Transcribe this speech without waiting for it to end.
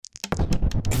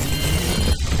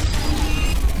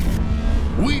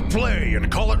We play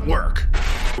and call it work.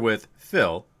 With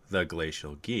Phil, the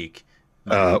Glacial Geek.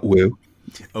 Woo.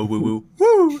 Oh, woo, woo,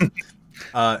 woo.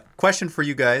 Question for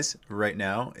you guys right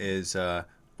now is,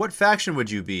 what faction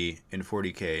would you be in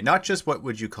 40K? Not just what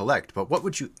would you collect, but what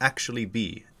would you actually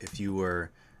be if you were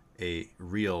a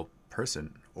real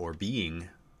person or being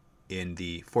in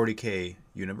the 40K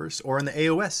universe or in the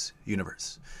AOS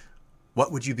universe?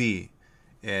 What would you be?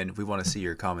 And we want to see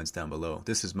your comments down below.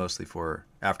 This is mostly for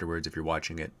afterwards if you're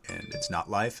watching it and it's not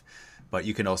live, but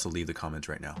you can also leave the comments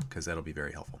right now because that'll be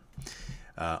very helpful.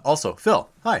 Also, Phil,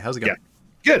 hi, how's it going?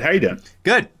 Yeah. Good, how you doing?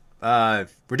 Good. We're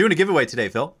doing a giveaway today,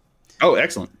 Phil. Oh,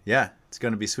 excellent. Yeah, it's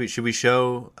going to be sweet. Should we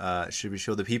show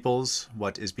the peoples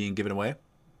what is being given away?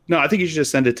 No, I think you should just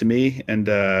send it to me and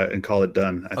call it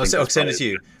done. Send it to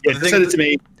you. Yeah, send it to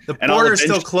me. The border is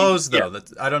still closed, though. Yeah.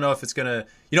 I don't know if it's going to...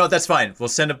 You know what? That's fine. We'll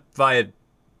send it via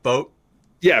boat.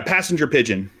 Yeah, passenger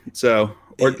pigeon. So,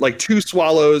 or like two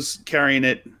swallows carrying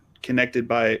it connected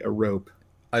by a rope.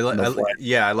 I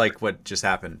like what just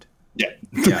happened. Yeah.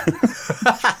 Yeah.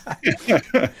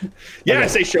 Yeah, okay. I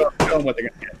say show them what they're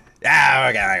going to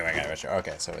get.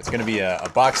 Okay, so it's going to be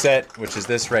a box set, which is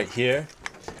this right here,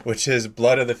 which is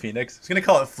Blood of the Phoenix. I was going to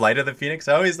call it Flight of the Phoenix.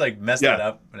 I always mess that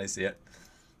up when I see it.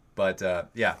 But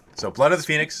yeah, so Blood of the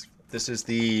Phoenix. This is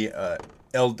the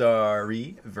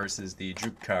Eldari versus the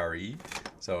Drukhari.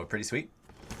 So pretty sweet.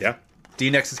 Yeah. D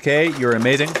Nexus K, you're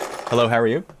amazing. Hello, how are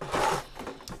you?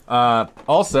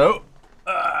 Also,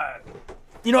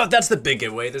 you know what? That's the big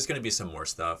giveaway. There's going to be some more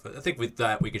stuff. I think with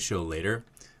that we could show later.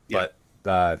 Yeah.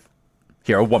 But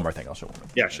here, one more thing. I'll show one more.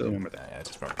 Yeah, show them one more thing. Yeah,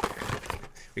 just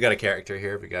we got a character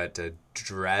here. We got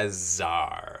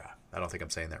Drazar. I don't think I'm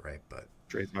saying that right, but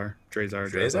Drazar.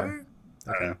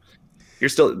 I don't know. You're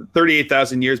still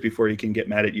 38,000 years before he can get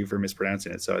mad at you for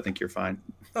mispronouncing it, so I think you're fine.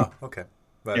 Oh, okay.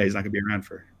 But yeah, he's not going to be around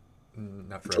for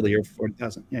not until the year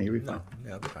 40,000. Yeah, you'll be fine.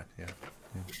 Yeah, I'll be fine. Yeah.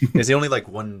 Is he only like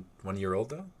one year old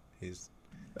though?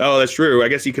 Oh, that's true. I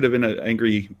guess he could have been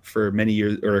angry for many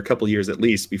years, or a couple years at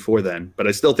least before then. But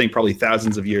I still think probably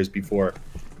thousands of years before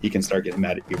he can start getting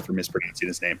mad at you for mispronouncing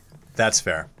his name. That's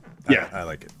fair. Yeah, I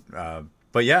like it.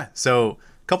 But yeah, so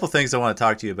a couple things I want to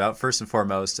talk to you about. First and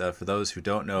foremost, for those who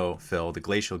don't know Phil, the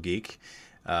Glacial Geek,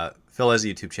 Phil has a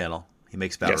YouTube channel. He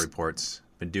makes battle reports.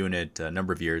 Been doing it a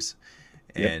number of years,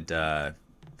 and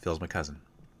Phil's my cousin.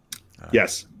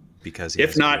 Yes. Because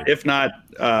if not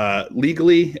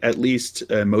legally, at least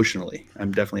emotionally.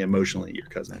 I'm definitely emotionally your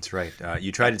cousin. That's right.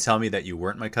 You tried to tell me that you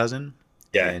weren't my cousin.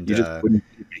 Yeah, and you just wouldn't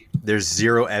believe me. There's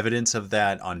zero evidence of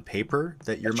that on paper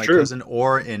that you're my cousin,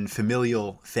 or in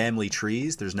familial family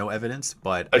trees. There's no evidence,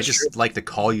 but I just like to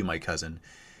call you my cousin.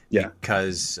 Yeah,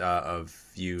 because of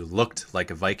you looked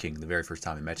like a Viking the very first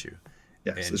time I met you.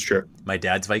 Yes, that's true. My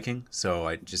dad's Viking, so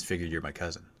I just figured you're my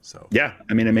cousin. So yeah,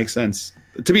 I mean, it makes sense.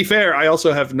 To be fair, I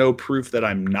also have no proof that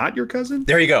I'm not your cousin.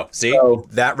 There you go. See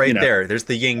that right there. There's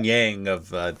the yin yang of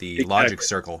the logic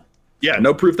circle. Yeah,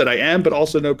 no proof that I am, but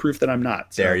also no proof that I'm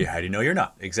not. So. How do you know you're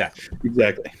not? Exactly.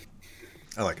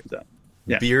 I like it. So,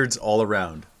 yeah. Beards all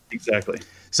around. Exactly.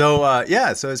 So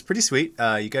so it's pretty sweet.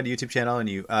 You got a YouTube channel and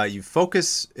you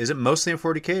focus. Is it mostly on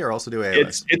 40K or also do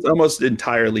AOS? It's almost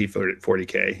entirely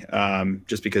 40K.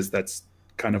 Just because that's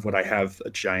kind of what I have a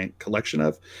giant collection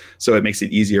of, so it makes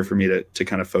it easier for me to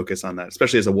kind of focus on that,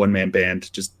 especially as a one-man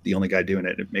band, just the only guy doing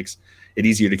it. It makes it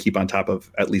easier to keep on top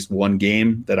of at least one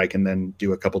game that I can then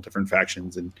do a couple different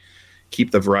factions and keep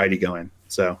the variety going.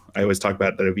 So I always talk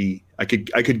about that I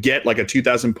could get like a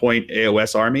 2,000 point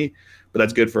AOS army, but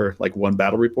that's good for like one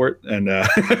battle report, and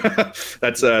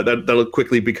that'll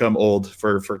quickly become old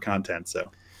for content. So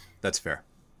that's fair.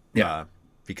 Yeah,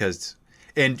 because.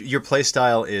 And your play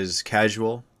style is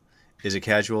casual? Is it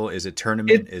casual? Is it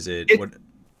tournament?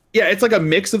 Yeah, it's like a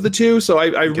mix of the two. So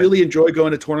I really enjoy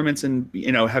going to tournaments and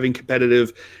having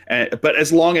competitive, but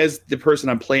as long as the person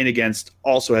I'm playing against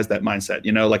also has that mindset,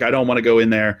 like I don't want to go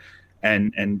in there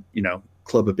and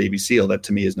club a baby seal. That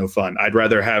to me is no fun. I'd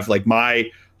rather have like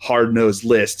my hard-nosed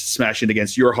list smashing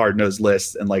against your hard-nosed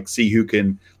list and like see who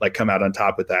can like come out on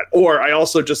top with that. Or I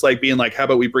also just like being like, how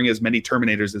about we bring as many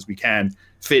Terminators as we can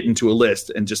fit into a list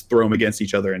and just throw them against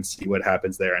each other and see what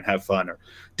happens there and have fun, or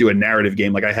do a narrative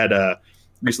game. Like I had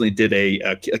recently did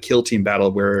a kill team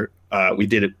battle where we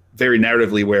did it very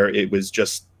narratively, where it was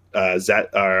just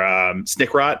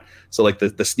Snickrot, so like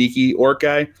the sneaky orc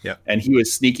guy, and he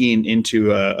was sneaking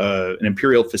into an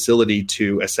Imperial facility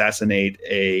to assassinate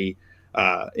a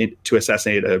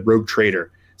rogue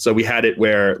trader. So we had it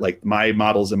where like my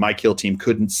models and my kill team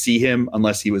couldn't see him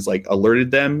unless he was like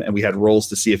alerted them, and we had rolls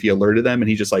to see if he alerted them, and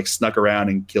he just like snuck around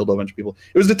and killed a bunch of people.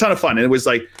 It was a ton of fun, and it was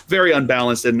like very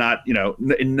unbalanced and not, you know,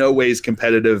 in no ways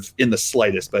competitive in the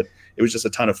slightest, but it was just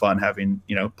a ton of fun having,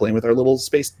 you know, playing with our little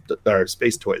space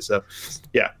toys. So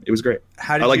yeah, it was great.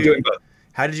 I like doing both.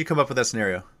 How did you come up with that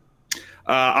scenario?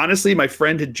 Honestly, my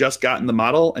friend had just gotten the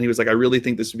model, and he was like, I really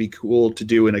think this would be cool to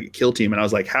do in a kill team. And I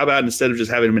was like, how about instead of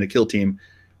just having him in a kill team,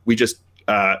 we just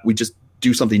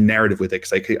do something narrative with it?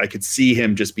 Because I could see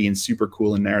him just being super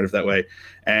cool and narrative that way.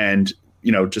 And,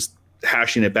 you know, just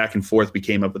hashing it back and forth, we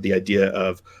came up with the idea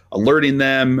of alerting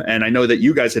them. And I know that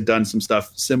you guys had done some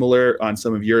stuff similar on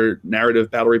some of your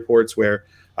narrative battle reports where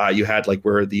you had like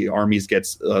where the armies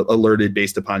gets alerted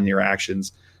based upon your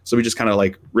actions. So we just kind of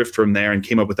like riffed from there and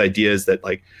came up with ideas that,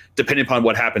 like, depending upon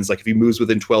what happens, like if he moves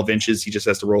within 12 inches, he just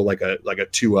has to roll like a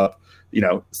 2-up, you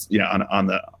know, on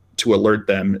the to alert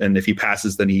them. And if he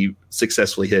passes, then he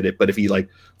successfully hit it. But if he like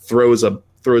throws a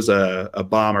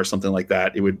bomb or something like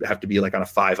that, it would have to be like on a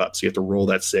 5-up. So you have to roll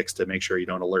that 6 to make sure you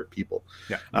don't alert people.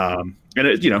 Yeah. And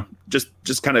it, you know,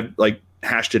 just kind of like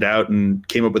hashed it out and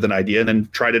came up with an idea and then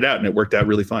tried it out, and it worked out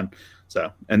really fun.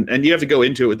 So, and you have to go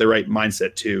into it with the right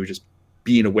mindset too. Just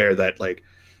being aware that, like,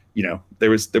 you know, there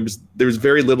was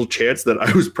very little chance that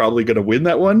I was probably going to win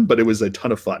that one, but it was a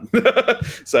ton of fun.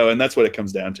 So, and that's what it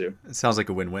comes down to. It sounds like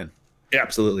a win-win. Yeah,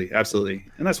 absolutely.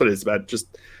 And that's what it's about.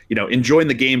 Just, you know, enjoying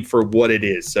the game for what it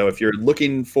is. So if you're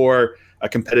looking for a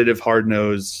competitive,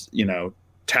 hard-nosed, you know,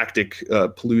 tactic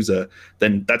palooza,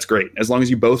 then that's great. As long as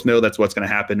you both know that's what's going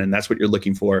to happen and that's what you're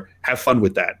looking for, have fun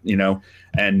with that, you know,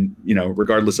 and, you know,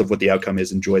 regardless of what the outcome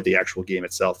is, enjoy the actual game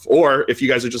itself. Or if you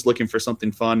guys are just looking for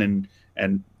something fun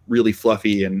and really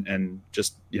fluffy and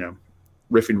just, you know,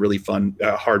 riffing really fun,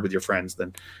 hard with your friends,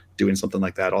 then doing something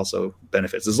like that also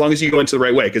benefits, as long as you go into the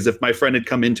right way. Because if my friend had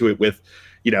come into it with,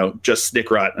 you know, just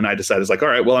Snickrot, and I decided, it's like, all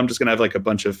right, well, I'm just gonna have like a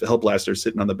bunch of Hellblasters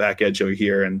sitting on the back edge over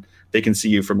here, and they can see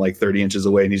you from like 30 inches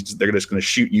away, and they're just gonna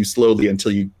shoot you slowly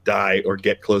until you die or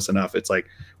get close enough. It's like,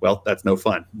 well, that's no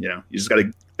fun. You know, you just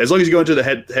gotta, as long as you go into the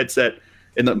headset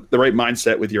in the right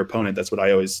mindset with your opponent, that's what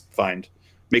I always find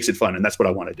makes it fun, and that's what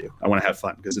I want to do. I want to have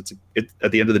fun because it's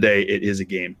at the end of the day, it is a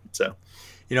game. So,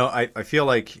 you know, I feel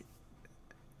like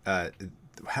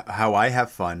how I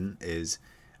have fun is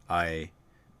like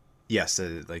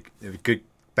a good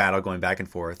battle going back and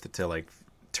forth to like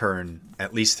turn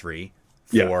at least 3,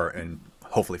 4, and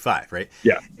hopefully 5, right?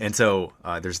 Yeah. And so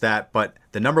there's that. But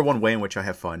the number one way in which I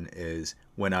have fun is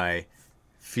when I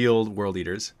field world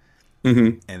eaters,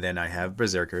 and then I have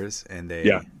berserkers, and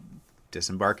they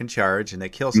disembark and charge, and they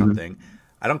kill something.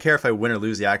 I don't care if I win or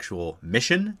lose the actual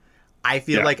mission. I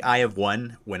feel like I have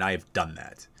won when I have done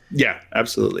that. Yeah,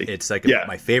 absolutely. It's like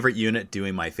my favorite unit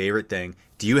doing my favorite thing.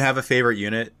 Do you have a favorite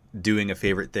unit doing a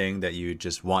favorite thing that you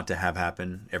just want to have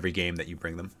happen every game that you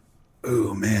bring them?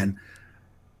 Oh man,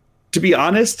 to be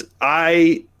honest,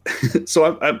 I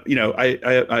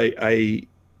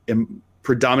am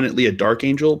predominantly a Dark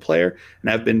Angel player, and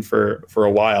have been for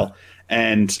a while.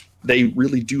 And they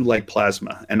really do like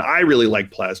plasma, and I really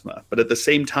like plasma. But at the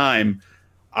same time,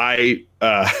 I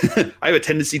have a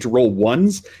tendency to roll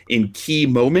 1s in key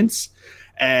moments,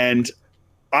 and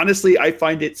honestly, I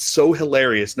find it so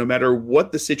hilarious, no matter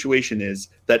what the situation is,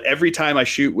 that every time I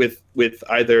shoot with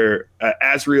either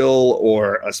Azrael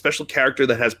or a special character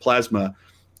that has plasma,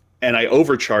 and I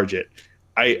overcharge it,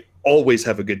 I always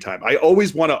have a good time. I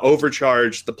always want to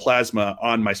overcharge the plasma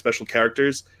on my special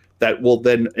characters that will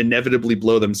then inevitably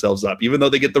blow themselves up, even though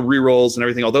they get the rerolls and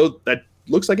everything. Although that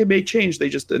looks like it may change, they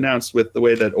just announced with the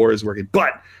way that Aura is working.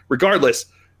 But regardless,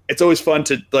 it's always fun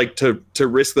to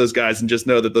risk those guys and just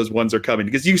know that those ones are coming,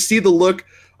 because you see the look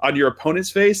on your opponent's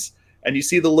face and you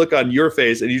see the look on your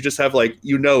face, and you just have like,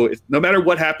 you know, no matter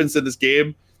what happens in this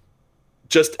game,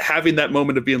 just having that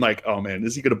moment of being like, oh man,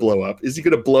 is he going to blow up? Is he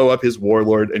going to blow up his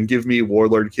warlord and give me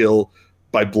warlord kill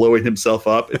by blowing himself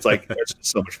up? It's like, it's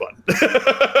just so much fun.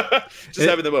 Just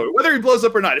having the moment, whether he blows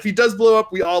up or not. If he does blow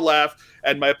up, we all laugh,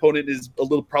 and my opponent is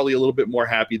probably a little bit more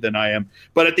happy than I am.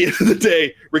 But at the end of the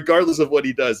day, regardless of what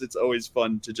he does, it's always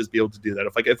fun to just be able to do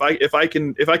that.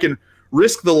 If I can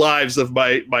risk the lives of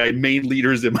my main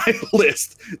leaders in my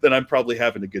list, then I'm probably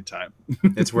having a good time.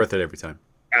 It's worth it every time.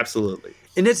 Absolutely.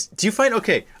 And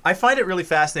I find it really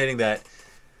fascinating that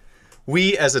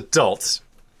we as adults,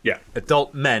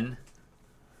 adult men,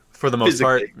 for the most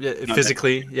part,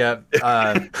 physically,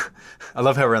 I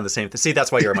love how we're on the same thing. See,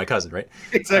 that's why you're my cousin, right?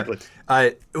 Exactly.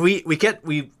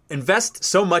 We invest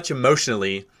so much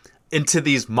emotionally into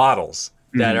these models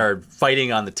that are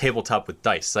fighting on the tabletop with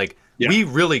dice. Like we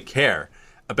really care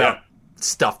about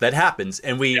stuff that happens,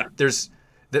 and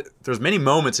there's many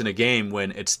moments in a game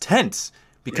when it's tense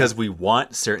because we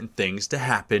want certain things to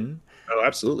happen. Oh,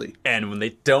 absolutely. And when they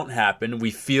don't happen,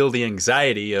 we feel the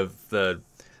anxiety of the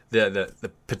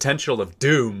potential of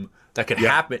doom that could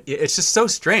happen. It's just so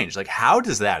strange. Like, how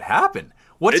does that happen?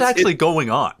 What's actually going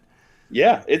on?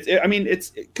 Yeah, it's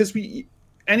because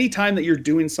anytime that you're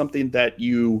doing something that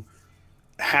you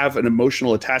have an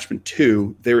emotional attachment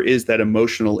to, there is that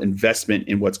emotional investment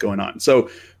in what's going on. So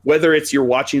whether it's you're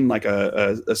watching like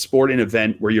a sporting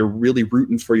event where you're really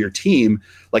rooting for your team,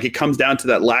 like it comes down to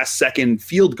that last second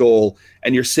field goal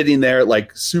and you're sitting there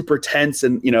like super tense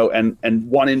and, and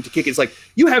wanting to kick. It's like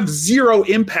you have zero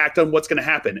impact on what's going to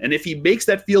happen. And if he makes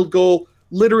that field goal,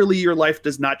 literally your life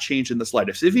does not change in the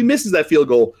slightest. If he misses that field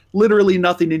goal, literally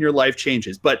nothing in your life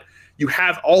changes. But you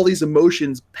have all these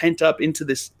emotions pent up into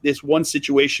this one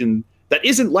situation that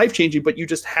isn't life-changing, but you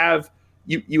just have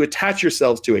you attach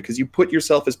yourselves to it because you put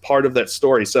yourself as part of that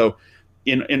story. So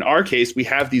in our case, we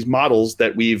have these models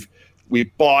that we've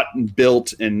bought and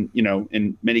built and,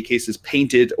 in many cases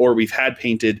painted, or we've had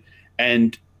painted,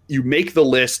 and you make the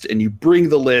list and you bring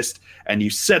the list and you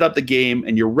set up the game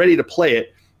and you're ready to play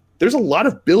it. There's a lot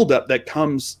of buildup that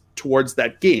comes towards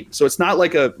that game. So it's not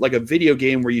like a video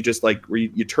game where you just where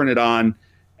you turn it on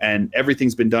and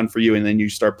everything's been done for you and then you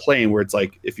start playing, where it's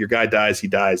like if your guy dies, he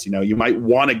dies. You might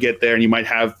want to get there and you might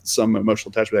have some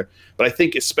emotional attachment there. But I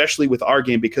think especially with our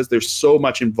game, because there's so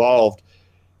much involved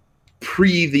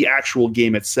pre the actual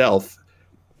game itself,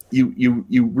 you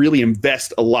really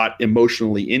invest a lot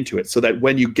emotionally into it, so that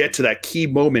when you get to that key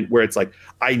moment where it's like,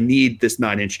 I need this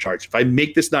 9-inch charge. If I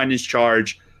make this 9-inch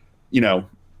charge,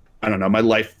 I don't know, my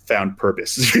life found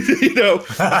purpose. That's what it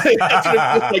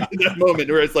feels like in that moment,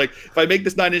 where it's like, if I make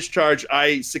this 9-inch charge,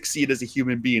 I succeed as a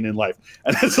human being in life.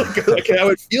 And that's like how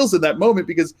it feels in that moment,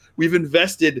 because we've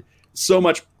invested so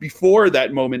much before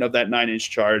that moment of that 9-inch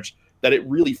charge that it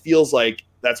really feels like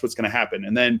that's what's going to happen.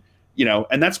 And then,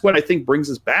 and that's what I think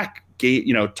brings us back,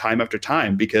 time after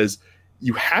time, because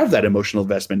you have that emotional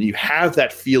investment. You have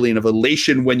that feeling of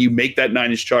elation when you make that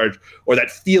 9-inch charge, or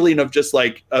that feeling of just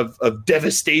like of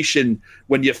devastation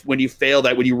when you fail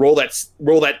that, when you roll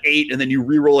that 8 and then you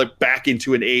re-roll it back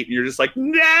into an 8 and you're just like,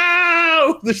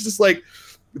 no. There's just like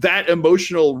that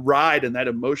emotional ride, and that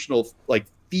emotional like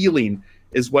feeling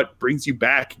is what brings you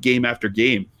back game after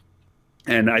game.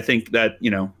 And I think that,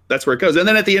 that's where it goes. And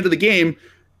then at the end of the game,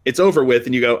 it's over with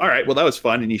and you go, all right, well, that was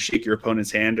fun. And you shake your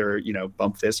opponent's hand, or,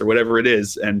 bump fist or whatever it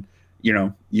is. And,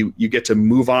 you get to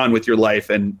move on with your life,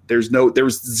 and there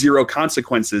was zero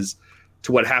consequences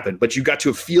to what happened, but you got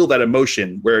to feel that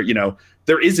emotion where,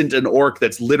 there isn't an orc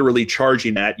that's literally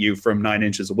charging at you from 9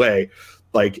 inches away.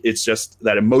 Like, it's just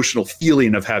that emotional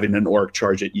feeling of having an orc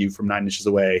charge at you from 9 inches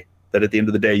away, that at the end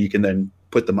of the day, you can then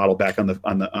put the model back on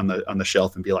the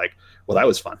shelf and be like, well, that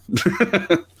was fun.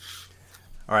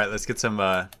 All right, let's get some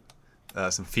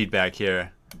feedback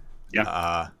here.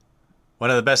 Yeah. One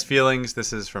of the best feelings,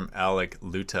 this is from Alec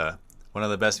Luta. One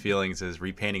of the best feelings is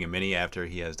repainting a mini after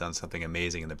he has done something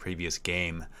amazing in the previous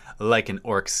game, like an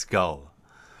orc skull.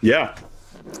 Yeah.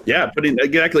 Yeah, but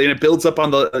exactly, and it builds up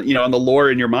on the on the lore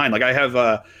in your mind. Like I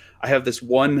have this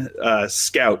one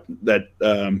scout that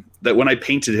when I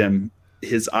painted him,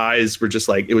 his eyes were just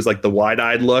like, it was like the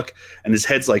wide-eyed look, and his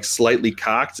head's like slightly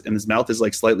cocked and his mouth is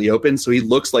like slightly open, so he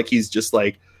looks like he's just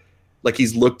like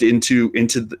he's looked into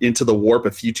the warp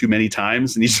a few too many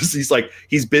times, and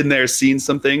he's been there, seen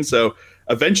some things. So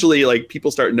eventually, like, people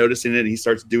start noticing it, and he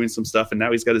starts doing some stuff, and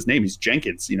now he's got his name. He's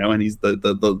Jenkins, and he's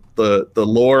the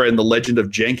lore and the legend of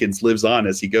Jenkins lives on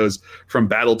as he goes from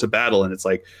battle to battle. And it's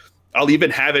like, I'll even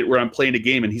have it where I'm playing a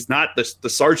game and he's not the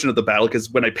sergeant of the battle,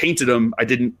 because when I painted him, I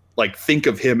didn't like think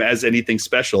of him as anything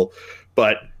special.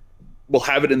 But we'll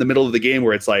have it in the middle of the game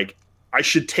where it's like, I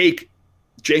should take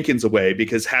Jenkins away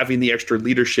because having the extra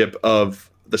leadership of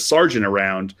the sergeant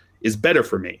around is better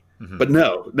for me. Mm-hmm. But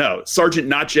no, Sergeant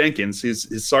not Jenkins, his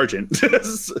sergeant.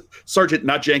 Sergeant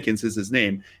not Jenkins is his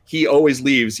name. He always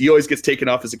leaves. He always gets taken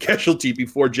off as a casualty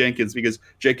before Jenkins, because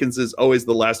Jenkins is always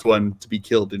the last one to be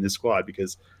killed in his squad,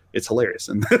 because it's hilarious,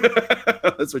 and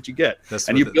that's what you get.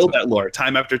 And you build that lore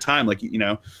time after time, like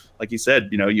like you said,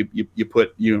 you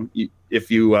put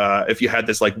if you had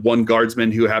this like one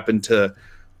guardsman who happened to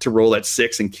roll that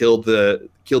 6 and killed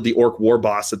the orc war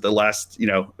boss at the last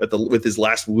with his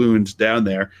last wound down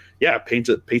there. Yeah, paint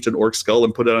an orc skull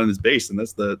and put it on his base, and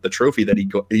that's the trophy that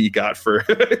he got for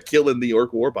killing the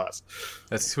orc war boss.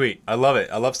 That's sweet. I love it.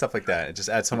 I love stuff like that. It just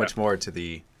adds so much more to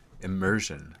the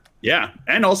immersion. Yeah,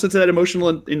 and also to that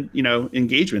emotional,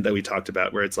 engagement that we talked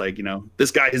about, where it's like, this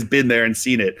guy has been there and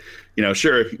seen it.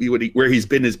 Sure, where he's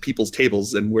been is people's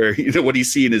tables, and where what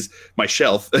he's seen is my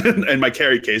shelf and my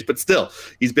carry case. But still,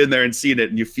 he's been there and seen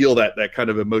it, and you feel that kind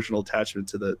of emotional attachment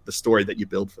to the story that you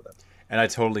build for them. And I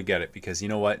totally get it, because you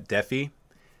know what, Defi,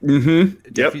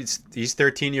 Yep. he's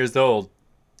 13 years old,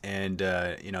 and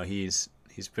he's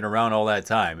been around all that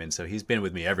time, and so he's been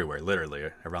with me everywhere,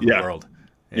 literally around the world.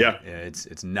 And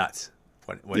it's nuts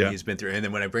what he's been through. And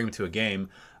then when I bring him to a game,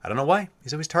 I don't know why,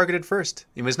 he's always targeted first.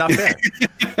 It was not fair.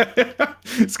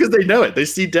 It's because they know it. They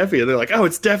see Defi and they're like, "Oh,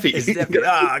 it's Defi. It's Defi. Oh,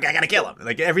 I gotta kill him!"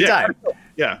 Like every time.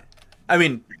 Yeah. I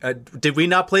mean, did we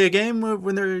not play a game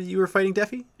when you were fighting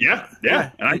Defi? Yeah.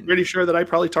 And I'm pretty sure that I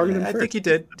probably targeted him first. I think you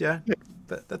did. Yeah.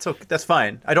 But that's okay. That's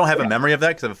fine. I don't have a memory of that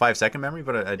because I have a 5-second memory.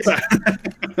 But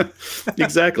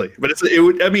exactly. But it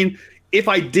would. I mean, if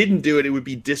I didn't do it, it would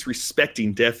be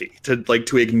disrespecting Defi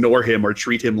to ignore him or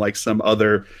treat him like some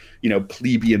other,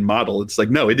 plebeian model. It's like,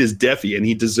 no, it is Defi, and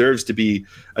he deserves to be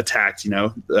attacked.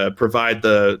 Provide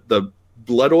the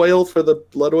blood oil for the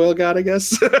blood oil god, I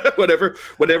guess. whatever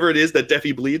it is that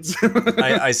Defi bleeds.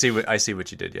 I see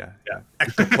what you did. Yeah.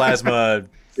 Ectoplasma.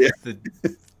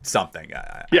 Something.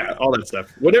 All that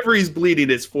stuff. Whatever he's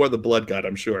bleeding is for the blood god,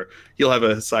 I'm sure. He'll have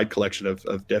a side collection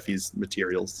of Defi's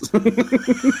materials.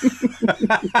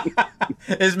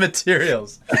 His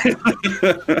materials.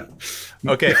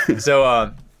 Okay,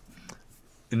 so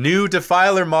new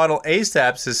Defiler model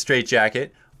ASAP says Straight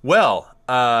Jacket. Well,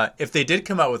 if they did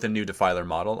come out with a new Defiler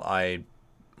model, I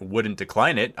wouldn't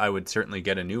decline it. I would certainly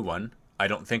get a new one. I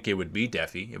don't think it would be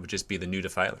Defi. It would just be the new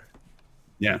Defiler.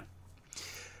 Yeah.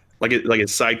 Like his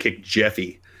sidekick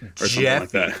Jeffy or something like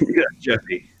that.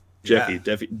 Jeffy.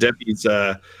 Defi's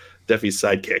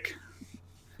sidekick.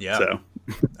 Yeah. So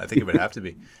I think it would have to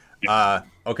be.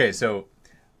 Okay, so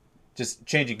just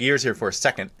changing gears here for a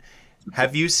second.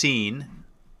 Have you seen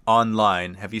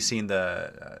online? Have you seen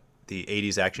the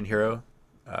 80s action hero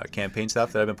campaign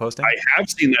stuff that I've been posting? I have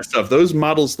seen that stuff. Those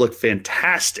models look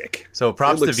fantastic. So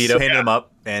props to Vito, painted them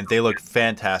up, and they look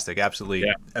fantastic. Absolutely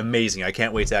amazing. I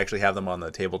can't wait to actually have them on the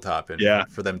tabletop and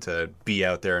for them to be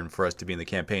out there and for us to be in the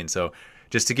campaign. So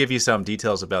just to give you some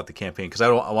details about the campaign, because I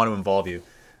want to involve you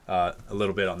a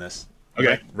little bit on this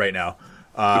right now.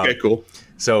 Okay, cool.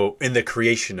 So in the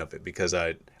creation of it, because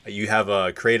you have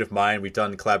a creative mind. We've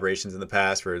done collaborations in the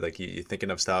past where like you're thinking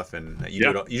of stuff, and you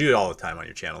do it all the time on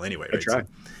your channel anyway. Right? I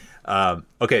try.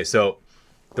 Okay, so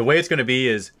the way it's going to be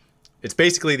is it's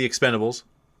basically the Expendables,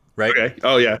 right? Okay.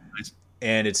 Oh yeah. Nice.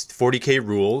 And it's 40K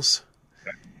rules,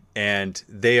 and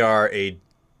they are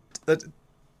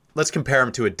let's compare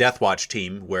them to a Death Watch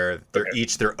team where they're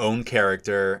each their own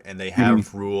character, and they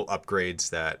have rule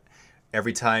upgrades that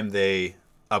every time they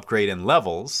upgrade in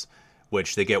levels,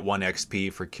 which they get 1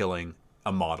 XP for killing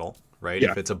a model, right?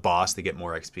 Yeah. If it's a boss, they get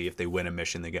more XP. If they win a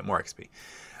mission, they get more XP.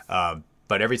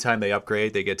 But every time they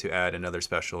upgrade, they get to add another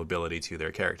special ability to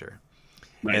their character.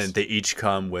 Nice. And they each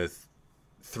come with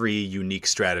 3 unique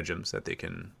stratagems that they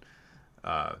can,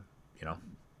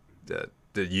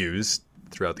 use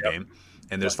throughout the game.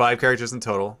 And there's 5 characters in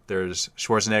total. There's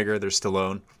Schwarzenegger, there's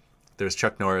Stallone, there's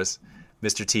Chuck Norris,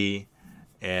 Mr. T,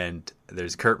 and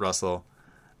there's Kurt Russell.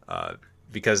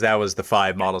 Because that was the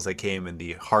 5 models that came in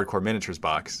the Hardcore Miniatures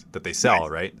box that they sell,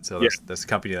 right? So that's the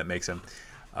company that makes them.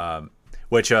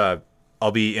 Which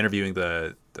I'll be interviewing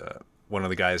the one of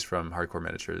the guys from Hardcore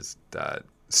Miniatures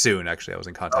soon. Actually, I was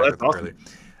in contact with them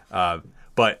earlier.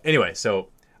 But anyway, so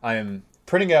I am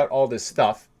printing out all this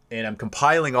stuff, and I'm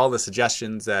compiling all the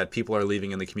suggestions that people are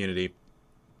leaving in the community.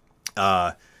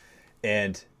 And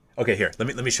okay, here,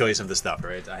 let me show you some of this stuff.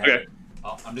 Right?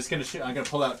 I'm just gonna I'm gonna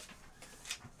pull out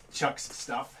Chuck's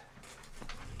stuff.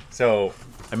 So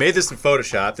I made this in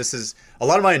Photoshop. This is a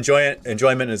lot of my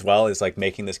enjoyment as well is like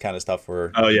making this kind of stuff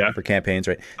for campaigns,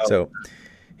 right? So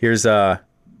here's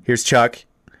Chuck,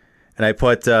 and I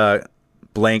put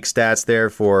blank stats there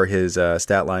for his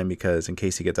stat line because in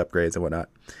case he gets upgrades and whatnot.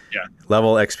 Yeah.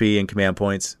 Level, XP, and command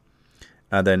points.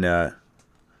 And then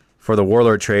for the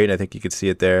Warlord trait, I think you could see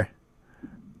it there.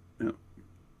 Yeah.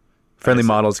 Friendly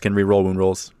models can reroll wound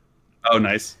rolls. Oh,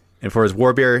 nice. And for his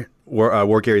war gear,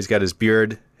 he's got his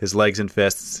beard, his legs and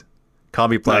fists,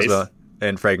 combi plasma,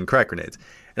 and frag and crack grenades.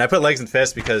 And I put legs and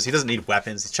fists because he doesn't need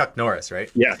weapons. He's Chuck Norris,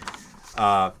 right? Yeah.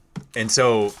 And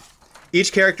so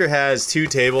each character has 2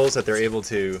 tables that they're able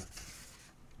to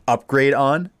upgrade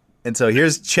on. And so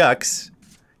here's Chuck's.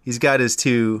 He's got his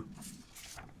 2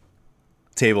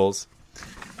 tables.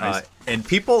 Nice. And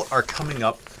people are coming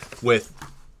up with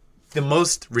the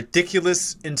most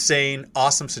ridiculous, insane,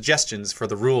 awesome suggestions for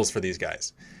the rules for these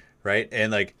guys, right?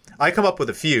 And like I come up with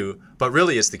a few, but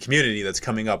really it's the community that's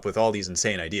coming up with all these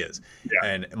insane ideas. Yeah.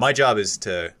 And my job is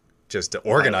to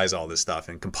organize all this stuff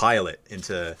and compile it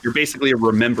into. You're basically a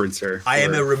remembrancer. I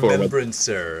am a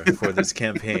remembrancer for this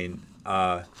campaign.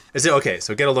 Is it okay?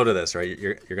 So get a load of this, right?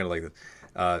 You're gonna like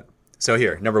this. So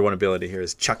here, number 1 ability here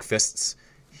is Chuck Fists.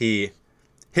 He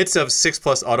hits of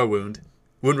 6+ auto wound.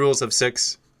 Wound rules of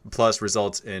 6+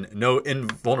 results in no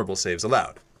invulnerable saves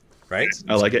allowed. Right?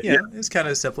 I like it. Yeah, it's kind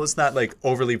of simple. It's not like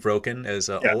overly broken, as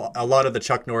a lot of the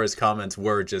Chuck Norris comments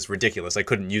were just ridiculous. I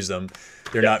couldn't use them.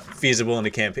 They're not feasible in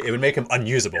the campaign. It would make him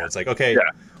unusable. It's like, okay,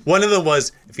 one of them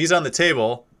was if he's on the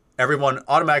table, everyone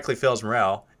automatically fails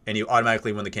morale, and you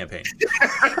automatically win the campaign.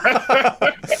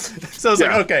 So it's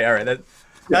like, okay, all right,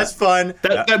 that's fun.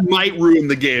 That might ruin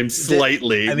the game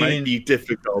slightly. I mean, might be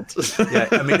difficult. Yeah,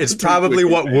 I mean, it's probably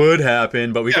what would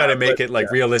happen, but we got to make it like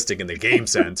realistic in the game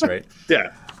sense, right?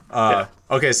 Yeah.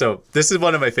 Okay, so this is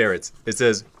one of my favorites. It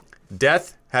says,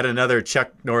 Death had another Chuck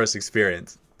Norris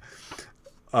experience.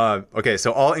 Okay,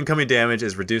 so all incoming damage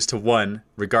is reduced to 1,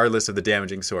 regardless of the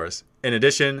damaging source. In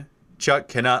addition, Chuck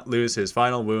cannot lose his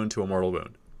final wound to a mortal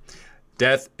wound.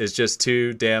 Death is just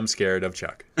too damn scared of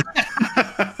Chuck.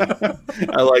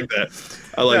 I like that.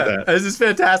 I like that. This is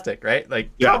fantastic, right? Like,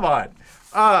 come on.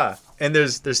 And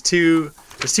there's two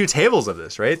tables of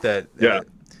this, right?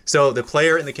 So the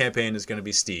player in the campaign is going to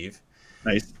be Steve.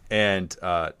 Nice. And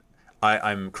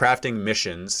I'm crafting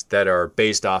missions that are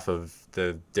based off of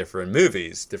the different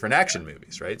movies, different action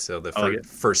movies, right? So the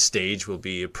first stage will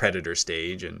be a Predator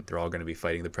stage, and they're all going to be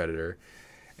fighting the Predator.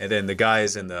 And then the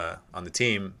guys on the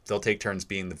team, they'll take turns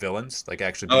being the villains, like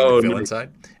actually being the villain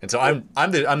side. And so I'm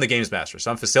the games master,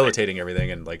 so I'm facilitating everything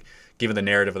and like giving the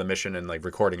narrative of the mission and like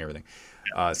recording everything.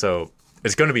 So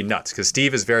it's going to be nuts because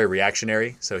Steve is very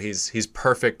reactionary, so he's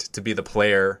perfect to be the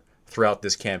player throughout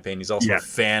this campaign. He's also a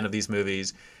fan of these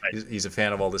movies. Nice. He's a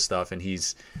fan of all this stuff, and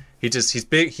he's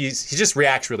big. He just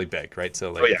reacts really big, right?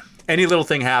 So like any little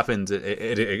thing happens,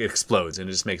 it explodes, and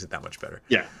it just makes it that much better.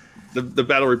 Yeah. The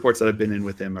battle reports that I've been in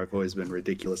with him have always been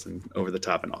ridiculous and over the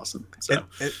top and awesome. So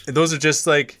and those are just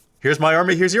like, here's my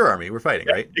army, here's your army. We're fighting,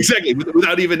 right? Exactly.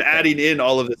 Without even adding in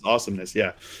all of this awesomeness.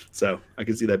 Yeah. So I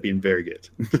can see that being very good.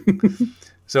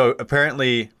 So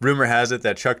apparently, rumor has it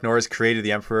that Chuck Norris created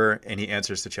the Emperor, and he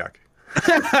answers to Chuck.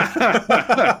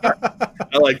 I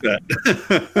like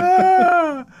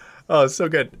that. Oh, so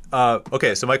good.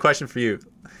 Okay, so my question for you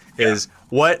is,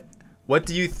 what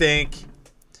do you think?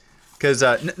 Because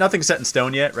nothing's set in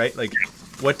stone yet, right? Like,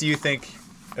 what do you think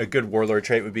a good warlord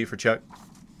trait would be for Chuck?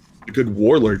 A good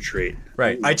warlord trait.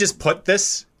 Right. I just put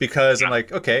this because I'm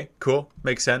like, okay, cool,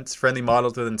 makes sense. Friendly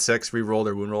models within 6, reroll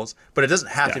their wound rolls, but it doesn't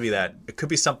have to be that. It could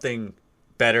be something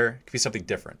better. It could be something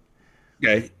different.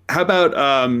 Okay. How about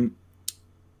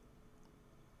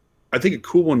I think a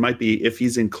cool one might be if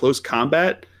he's in close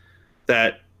combat,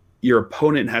 that your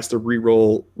opponent has to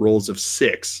reroll rolls of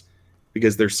 6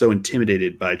 because they're so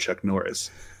intimidated by Chuck Norris.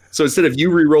 So instead of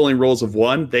you re-rolling rolls of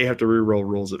 1, they have to re-roll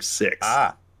rolls of 6.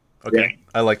 Ah, okay. Yeah.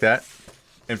 I like that.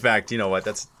 In fact, you know what?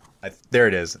 There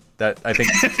it is. That I think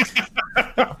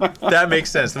that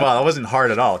makes sense. Wow, that wasn't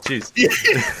hard at all. Jeez.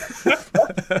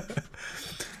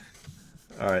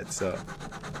 All right, so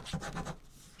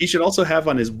he should also have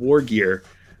on his war gear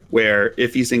where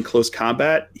if he's in close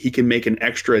combat, he can make an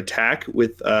extra attack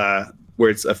with where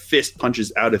it's a fist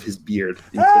punches out of his beard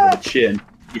instead of a chin.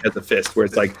 He has a fist where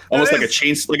it's like almost like a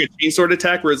chainsword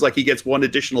attack, where it's like he gets one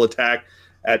additional attack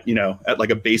at like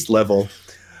a base level.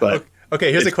 But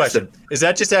okay, here's a question: is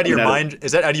that just out of your mind?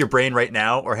 Is that out of your brain right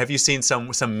now, or have you seen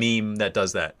some meme that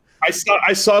does that?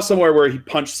 I saw somewhere where he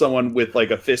punched someone with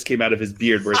like a fist came out of his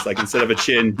beard, where it's like instead of a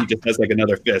chin, he just has like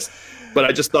another fist. But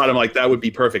I just thought I'm like that would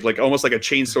be perfect, like almost like a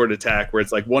chainsword attack, where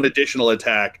it's like one additional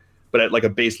attack, but at like a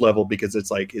base level because it's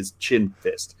like his chin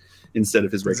fist instead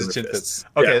of his regular fist.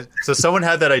 Okay, so someone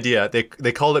had that idea.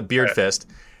 They called it beard fist.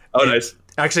 Oh, nice.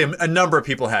 Actually, a number of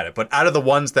people had it, but out of the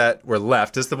ones that were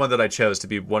left, this is the one that I chose to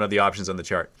be one of the options on the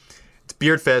chart. It's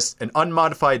beard fist, an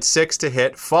unmodified 6 to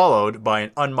hit, followed by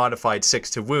an unmodified 6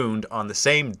 to wound on the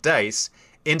same dice,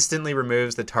 instantly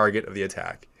removes the target of the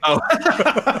attack. Oh,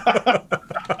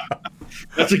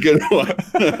 that's a good one.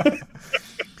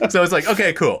 So it's like,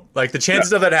 okay, cool. Like the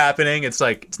chances of that happening, it's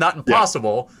like it's not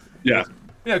impossible. Yeah.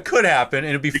 It could happen, and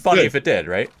it'd be funny if it did,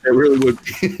 right? It really would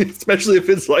be, especially if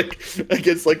it's like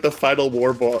against like the final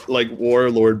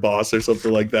warlord boss or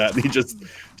something like that, and he just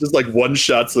like one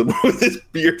shots him with his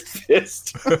beard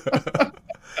fist.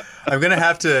 I'm gonna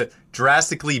have to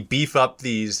drastically beef up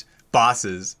these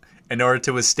bosses in order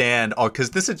to withstand all,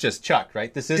 because this is just Chuck,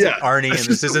 right? This isn't Yeah. Arnie and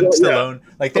this isn't Stallone.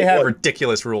 Like they have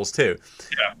ridiculous rules too.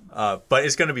 Yeah. But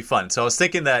it's going to be fun. So I was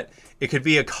thinking that it could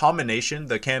be a combination.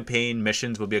 The campaign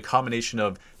missions will be a combination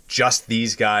of just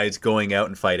these guys going out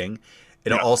and fighting.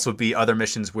 It'll also be other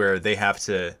missions where they have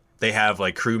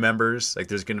like crew members. Like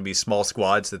there's going to be small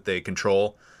squads that they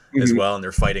control as well, and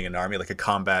they're fighting an army, like a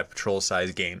combat patrol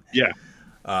size game. Yeah.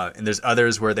 And there's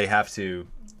others where they have to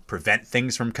prevent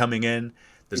things from coming in.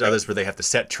 There's others where they have to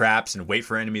set traps and wait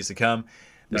for enemies to come.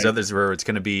 There's others where it's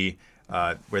going to be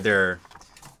where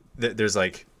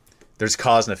there's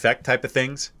cause and effect type of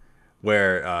things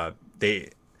where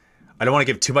I don't want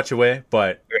to give too much away,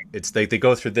 but it's they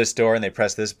go through this door and they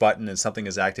press this button and something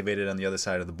is activated on the other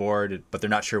side of the board, but they're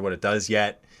not sure what it does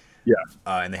yet. Yeah.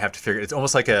 And they have to figure. It's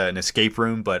almost like an escape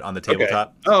room, but on the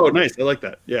tabletop. Okay. Oh, nice! I like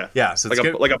that. Yeah. Yeah. So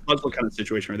it's like a puzzle kind of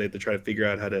situation where they have to try to figure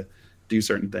out how to do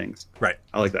certain things. Right.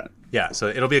 I like that. Yeah. So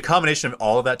it'll be a combination of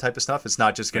all of that type of stuff. It's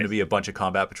not just going to be a bunch of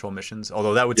combat patrol missions,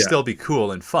 although that would still be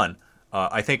cool and fun.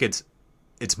 I think it's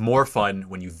more fun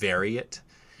when you vary it.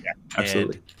 Yeah,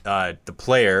 absolutely. And the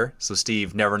player, so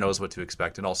Steve, never knows what to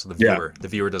expect, and also the viewer. The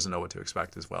viewer doesn't know what to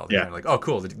expect as well. They're like, oh,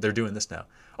 cool, they're doing this now.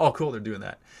 Oh, cool, they're doing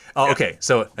that. Oh, okay.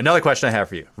 So another question I have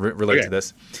for you related to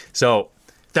this. So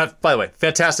that, by the way,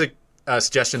 fantastic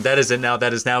suggestion. That is it now.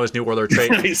 That is now his new Warlord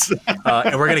trait. Nice.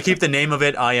 And we're going to keep the name of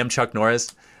it. I am Chuck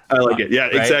Norris. I like it. Yeah,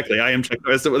 right? exactly. I am Chuck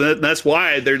Norris. That's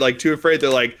why they're like too afraid.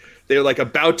 They're like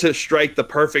about to strike the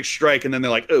perfect strike, and then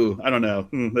they're like, "Oh, I don't know.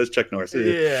 That's Chuck Norris."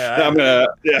 Yeah, I'm gonna.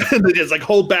 Yeah, they just like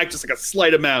hold back just like a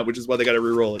slight amount, which is why they got to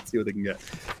re-roll it, see what they can get.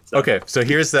 So. Okay, so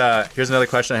here's another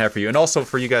question I have for you, and also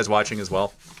for you guys watching as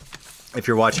well. If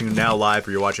you're watching now live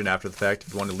or you're watching after the fact,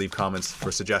 if you want to leave comments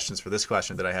for suggestions for this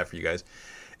question that I have for you guys,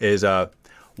 is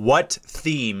what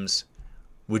themes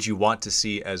would you want to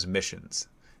see as missions?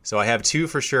 So I have two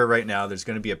for sure right now. There's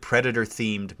going to be a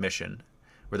Predator-themed mission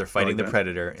where they're fighting the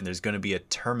Predator, and there's going to be a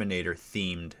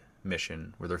Terminator-themed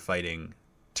mission where they're fighting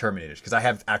Terminators. Because I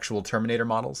have actual Terminator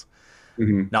models.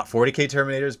 Not 40K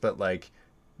Terminators, but like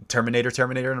Terminator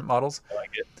models. I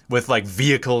like it. With like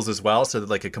vehicles as well, so that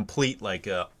like a complete like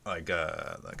a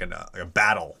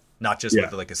battle, not just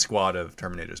with like a squad of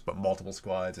Terminators, but multiple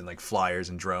squads and like flyers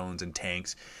and drones and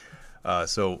tanks.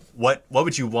 So what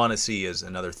would you want to see as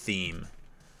another theme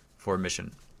for a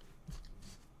mission?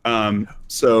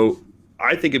 So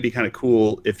I think it'd be kind of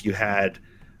cool if you had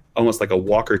almost like a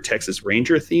Walker Texas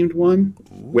Ranger themed one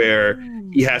where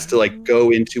he has to like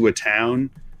go into a town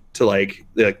to like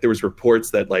there was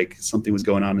reports that like something was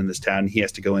going on in this town, and he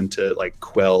has to go into like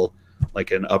quell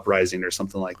like an uprising or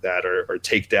something like that, or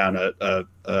take down a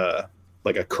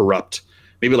like a corrupt,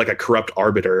 maybe like a corrupt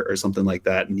arbiter or something like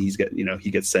that, and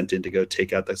he gets sent in to go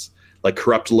take out this like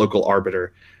corrupt local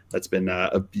arbiter that's been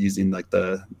abusing like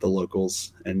the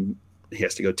locals, and he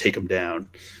has to go take them down.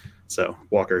 So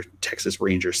Walker Texas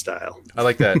Ranger style. I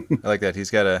like that. I like that.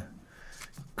 He's got a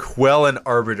quell an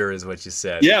arbiter, is what you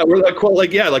said. Yeah, we're like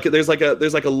there's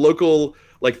a local,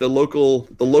 like the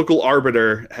local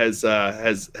arbiter has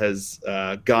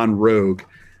gone rogue,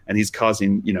 and he's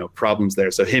causing problems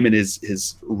there. So him and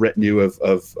his retinue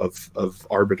of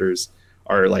arbiters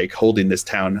are like holding this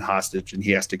town hostage, and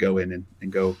he has to go in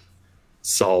and go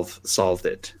solve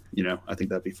it. I think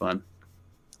that'd be fun.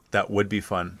 That would be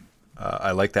fun.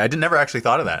 I like that. I never actually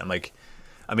thought of that.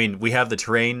 We have the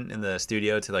terrain in the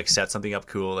studio to like set something up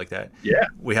cool like that. Yeah.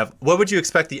 What would you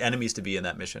expect the enemies to be in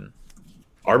that mission?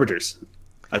 Arbiters.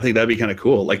 I think that'd be kind of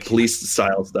cool, like police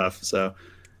style stuff. So,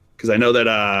 because I know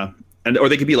that, or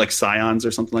they could be like scions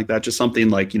or something like that. Just something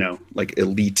like like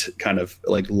elite kind of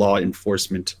like law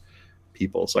enforcement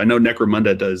people. So I know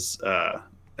Necromunda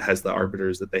has the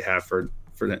arbiters that they have for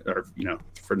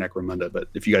Necromunda. But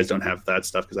if you guys don't have that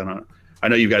stuff, because I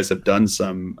know you guys have done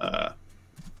some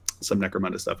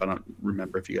Necromunda stuff. I don't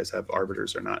remember if you guys have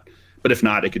arbiters or not, but if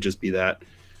not, it could just be that.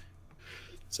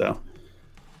 So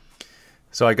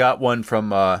I got one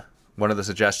from one of the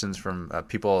suggestions from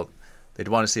people. They'd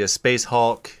want to see a Space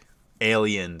Hulk,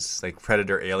 aliens, like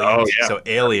Predator aliens. Oh, yeah. So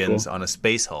aliens on a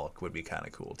Space Hulk would be kind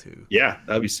of cool too. Yeah,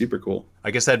 that'd be super cool.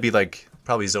 I guess that'd be like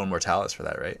probably Zone Mortalis for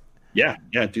that, right? Yeah,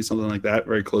 do something like that.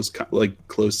 Very close combat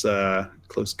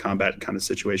kind of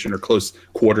situation, or close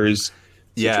quarters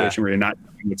situation where you're not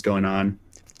knowing what's going on.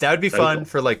 That would be fun cool.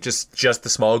 For like just the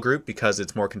small group because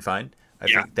it's more confined. I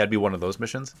think that'd be one of those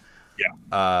missions.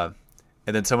 Yeah.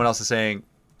 And then someone else is saying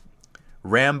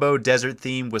Rambo desert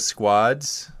theme with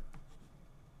squads.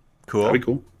 Cool. That'd be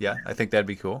cool. Yeah, I think that'd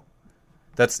be cool.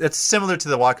 It's similar to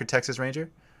the Walker Texas Ranger.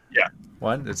 Yeah.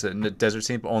 One, it's a desert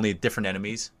scene, but only different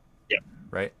enemies. Yeah.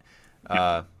 Right.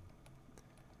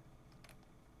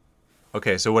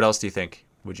 Okay, so what else do you think?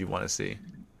 would you want to see?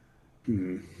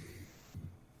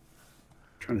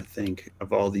 Trying to think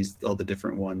of all the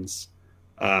different ones.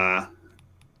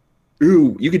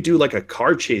 You could do like a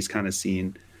car chase kind of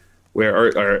scene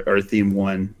where or theme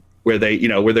one where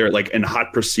they're like in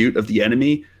hot pursuit of the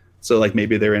enemy. So like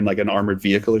maybe they're in like an armored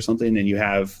vehicle or something, and you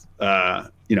have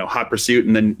hot pursuit,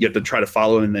 and then you have to try to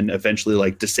follow and then eventually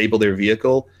like disable their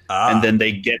vehicle, and then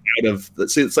they get out of.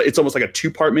 So it's almost like a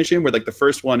 2-part mission where like the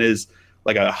first one is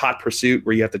like a hot pursuit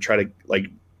where you have to try to like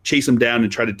chase them down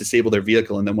and try to disable their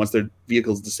vehicle, and then once their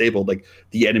vehicle is disabled, like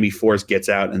the enemy force gets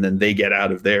out, and then they get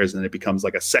out of theirs, and it becomes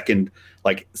like a second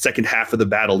half of the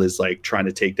battle is like trying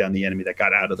to take down the enemy that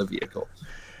got out of the vehicle.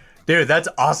 Dude, that's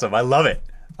awesome. I love it.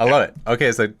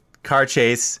 Okay, so car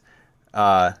chase,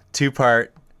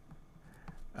 2-part,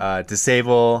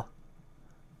 disable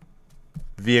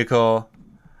vehicle.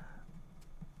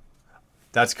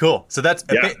 That's cool. So that's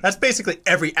basically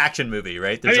every action movie,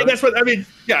 right?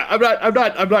 Yeah,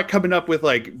 I'm not coming up with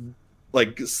like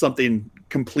something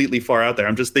completely far out there.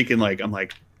 I'm just thinking I'm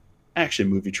like action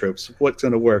movie tropes. What's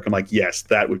going to work? I'm like, yes,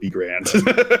 that would be grand.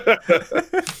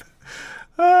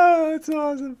 Oh, that's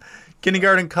awesome.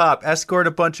 Kindergarten Cop, escort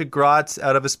a bunch of grots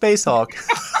out of a Space Hulk.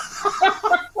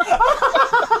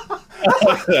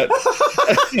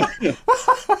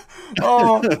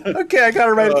 Oh, okay. I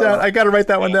gotta write it down. I gotta write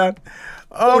that one down.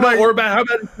 How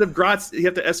about instead of grots, you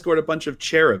have to escort a bunch of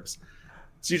cherubs?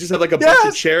 So you just have like a bunch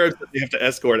of cherubs that you have to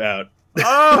escort out.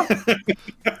 Oh.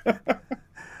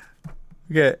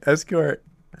 Okay, escort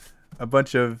a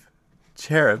bunch of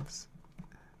cherubs.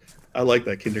 I like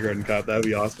that, Kindergarten Cop. That would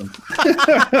be awesome.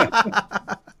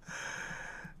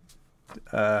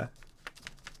 I'll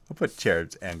put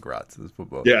cherubs and grots. Let's put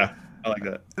both. Yeah, I like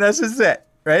that. That's just it,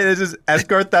 right? It's just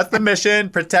escort. That's the mission.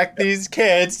 Protect these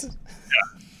kids.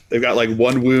 Yeah, they've got like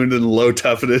one wound and low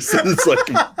toughness. And it's like,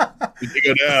 if you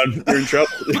go down, you're in trouble.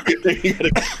 You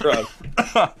gotta cross.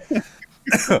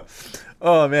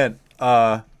 Oh man.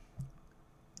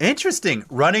 Interesting.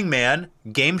 Running Man,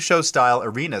 game show style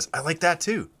arenas. I like that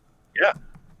too. Yeah.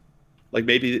 Like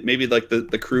maybe like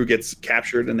the crew gets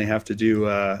captured and they have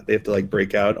to like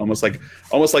break out almost like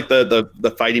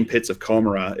the fighting pits of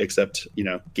Komara, except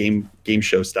game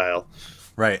show style.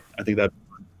 Right. I think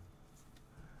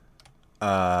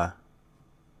that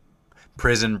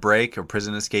prison break or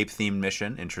prison escape themed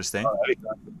mission. Interesting.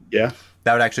 Yeah.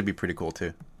 That would actually be pretty cool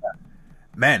too.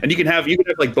 Man. And you can have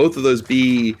like both of those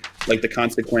be like the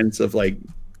consequence of like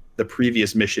the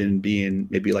previous mission being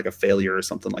maybe like a failure or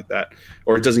something like that,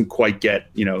 or it doesn't quite get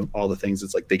all the things.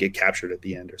 It's like they get captured at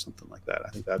the end or something like that. I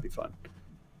think that'd be fun,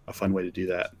 a fun way to do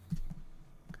that.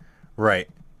 Right,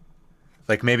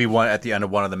 like maybe at the end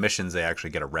of one of the missions they actually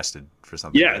get arrested for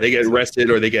something. Yeah, they get arrested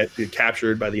or they get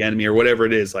captured by the enemy or whatever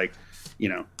it is. Like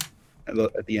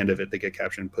at the end of it they get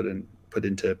captured and put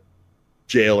into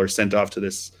jail or sent off to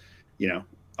this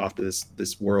off to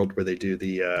this world where they do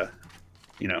the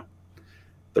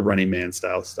the Running Man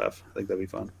style stuff. I think that'd be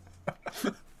fun.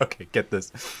 Okay, get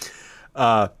this.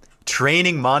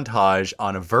 Training montage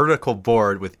on a vertical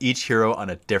board with each hero on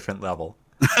a different level.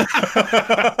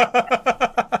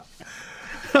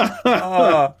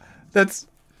 That's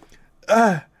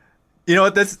you know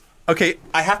what, that's okay.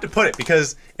 I have to put it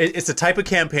because it's a type of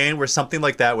campaign where something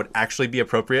like that would actually be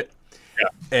appropriate. Yeah.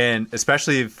 And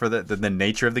especially for the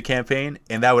nature of the campaign,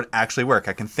 and that would actually work.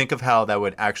 I can think of how that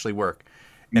would actually work.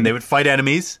 And they would fight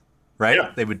enemies, right?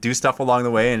 Yeah. They would do stuff along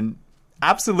the way, and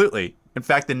absolutely. In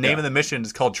fact, the name of the mission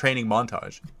is called Training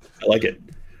Montage. I like it.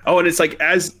 Oh, and it's like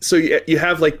you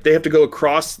have like they have to go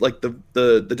across like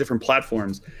the different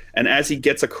platforms, and as he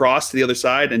gets across to the other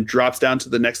side and drops down to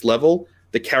the next level,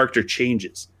 the character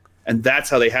changes. And that's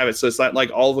how they have it. So it's not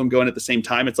like all of them going at the same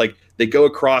time. It's like they go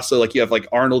across. So like you have like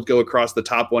Arnold go across the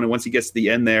top one, and once he gets to the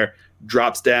end there,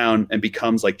 drops down and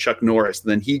becomes like Chuck Norris.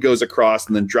 And then he goes across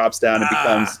and then drops down and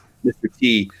becomes Mr.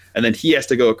 T. And then he has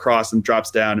to go across and drops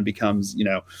down and becomes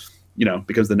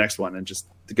becomes the next one, and just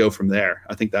to go from there.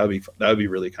 I think that would be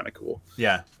really kind of cool.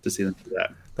 Yeah, to see them do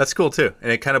that. That's cool too,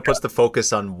 and it kind of puts the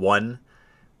focus on one.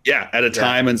 Yeah, at a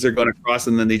time, and they're going across,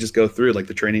 and then they just go through like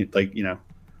the training, like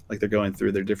they're going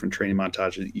through their different training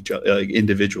montages each other, like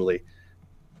individually.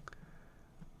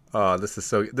 Oh, this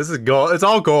is gold. It's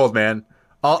all gold, man.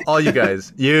 All you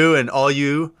guys, you and all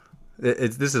you.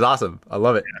 This is awesome. I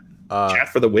love it. Chat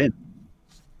for the win.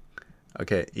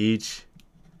 Okay, each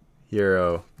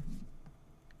hero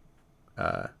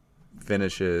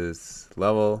finishes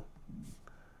level.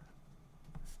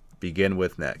 Begin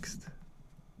with next,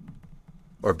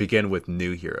 or begin with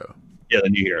new hero. Yeah, the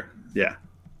new hero. Yeah.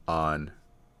 On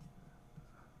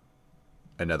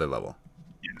another level.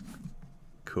 Yeah.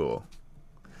 Cool.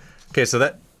 Okay, so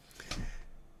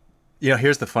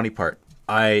Here's the funny part.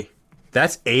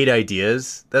 That's 8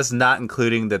 ideas. That's not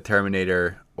including the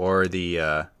Terminator or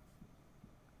the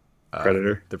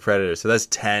Predator. The Predator. So that's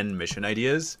 10 mission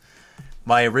ideas.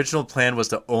 My original plan was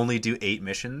to only do 8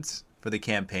 missions for the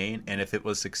campaign, and if it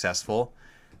was successful,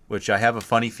 which I have a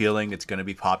funny feeling it's going to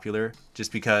be popular,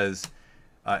 just because,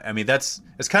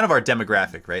 it's kind of our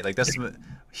demographic, right? Like that's a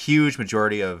huge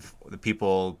majority of the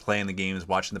people playing the games,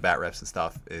 watching the bat reps and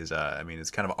stuff is,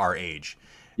 it's kind of our age.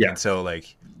 Yeah. And so,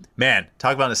 like, man,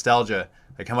 talk about nostalgia.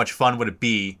 Like, how much fun would it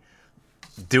be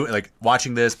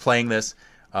watching this, playing this?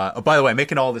 By the way,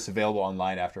 making all this available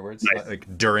online afterwards, nice.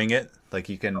 Like during it, like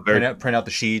you can print out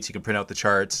the sheets, you can print out the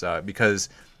charts, because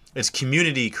it's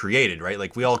community created, right?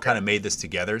 Like we all kind of made this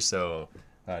together, so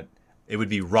it would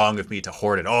be wrong of me to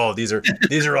hoard it. Oh, these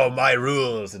are all my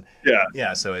rules, and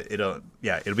so it'll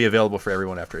be available for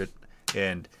everyone after it,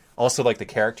 and also like the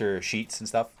character sheets and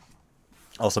stuff,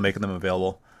 also making them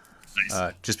available.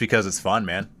 Nice. Just because it's fun,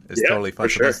 man. It's totally fun. For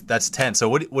sure. That's 10. So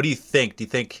what do you think? Do you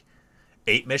think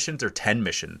 8 missions or 10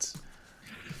 missions?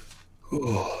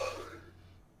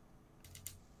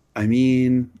 I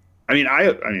don't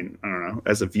know.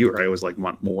 As a viewer, I always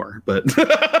want more, but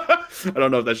I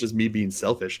don't know if that's just me being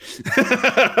selfish.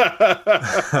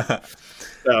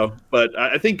 So, but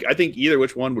I think either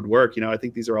which one would work. I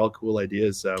think these are all cool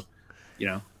ideas. So,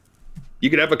 you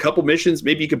could have a couple missions.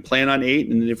 Maybe you could plan on 8,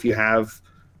 and then if you have,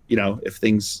 if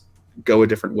things go a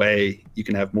different way, you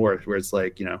can have more. Where it's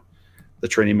like, the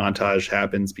training montage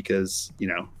happens because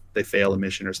they fail a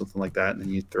mission or something like that, and then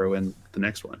you throw in the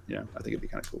next one. I think it'd be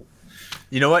kind of cool.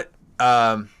 You know what?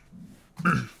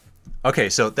 Okay,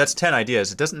 so that's 10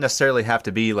 ideas. It doesn't necessarily have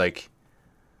to be like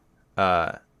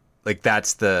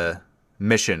that's the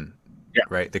mission,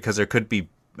 right? Because there could be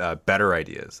better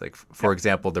ideas. Like, for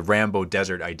example, the Rambo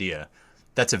Desert idea.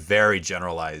 That's a very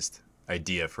generalized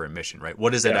idea for a mission, right?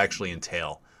 What does it actually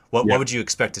entail? What would you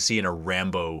expect to see in a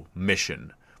Rambo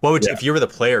mission? What would if you were the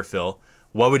player, Phil?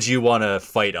 What would you want to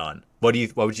fight on? What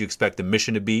would you expect the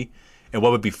mission to be, and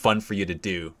what would be fun for you to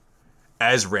do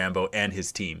as Rambo and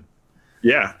his team?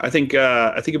 Yeah, I think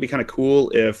it'd be kind of cool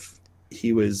if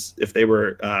they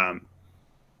were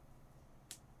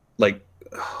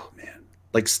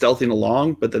stealthing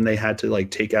along, but then they had to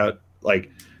take out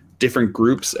different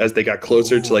groups as they got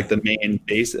closer to the main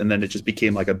base, and then it just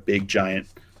became a big giant,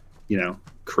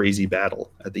 crazy battle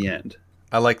at the end.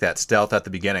 I like that stealth at the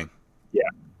beginning. Yeah.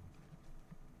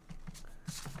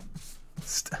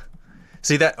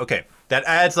 See that? Okay, that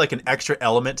adds an extra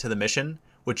element to the mission,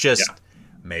 which just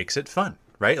makes it fun,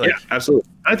 right? Absolutely.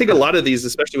 I think a lot of these,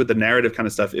 especially with the narrative kind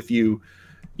of stuff, if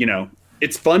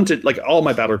it's fun to all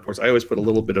my battle reports. I always put a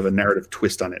little bit of a narrative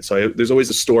twist on it. So there's always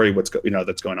a story that's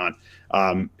going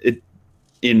on.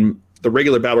 In the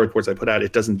regular battle reports I put out,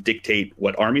 it doesn't dictate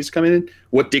what armies come in.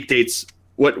 What dictates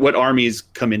what armies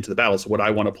come into the battle. So what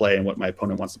I want to play and what my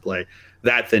opponent wants to play,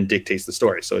 that then dictates the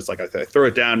story. So it's I throw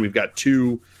it down. We've got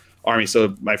 2 armies.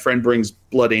 So my friend brings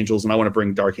Blood Angels and I want to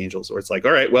bring Dark Angels. Or it's all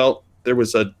right, well, there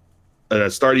was a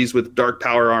Astartes with dark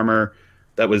power armor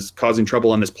that was causing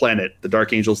trouble on this planet. The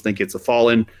Dark Angels think it's a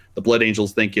Fallen. The Blood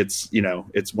Angels think it's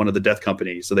one of the Death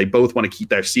Company. So they both want to keep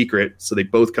their secret. So they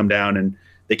both come down and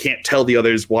they can't tell the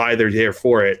others why they're there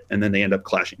for it. And then they end up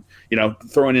clashing.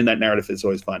 Throwing in that narrative is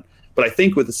always fun. But I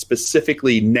think with a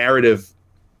specifically narrative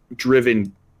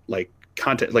driven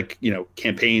content,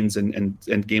 campaigns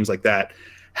and games like that,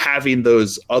 having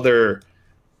those other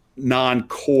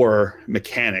non-core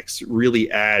mechanics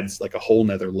really adds a whole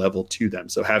nother level to them.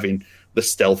 So having the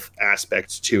stealth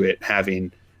aspects to it,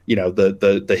 having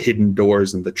the hidden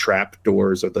doors and the trap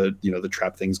doors, or the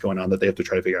trap things going on that they have to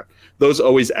try to figure out, those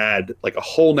always add a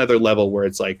whole nother level where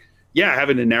it's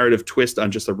having a narrative twist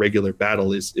on just a regular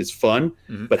battle is fun,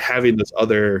 but having those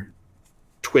other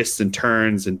twists and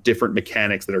turns and different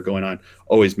mechanics that are going on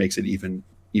always makes it even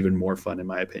more fun, in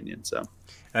my opinion. So, and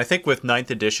I think with 9th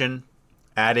edition,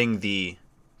 adding the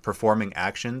performing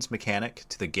actions mechanic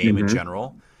to the game in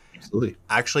general, absolutely,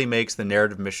 actually makes the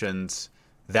narrative missions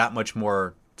that much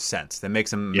more sense. That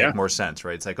makes them make more sense,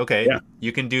 right? It's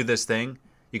you can do this thing,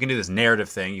 you can do this narrative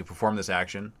thing, you perform this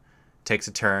action, takes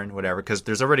a turn, whatever, because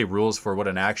there's already rules for what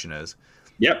an action is.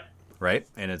 Yep. Right?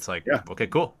 And it's okay,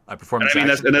 cool. I perform this action.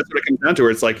 That's what it comes down to,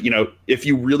 where it's if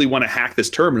you really want to hack this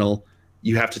terminal,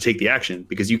 you have to take the action,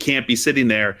 because you can't be sitting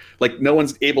there. No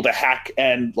one's able to hack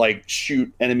and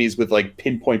shoot enemies with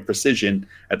pinpoint precision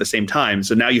at the same time.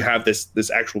 So now you have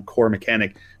this actual core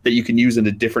mechanic that you can use in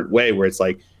a different way, where it's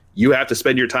you have to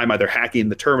spend your time either hacking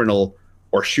the terminal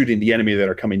or shooting the enemy that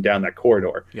are coming down that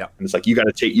corridor. Yeah. And it's you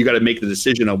got to make the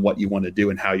decision on what you want to do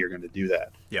and how you're going to do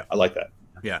that. Yeah. I like that.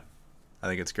 Yeah. I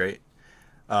think it's great.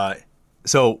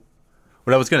 So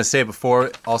what I was going to say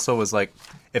before also was like,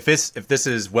 if this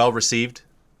is well received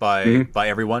by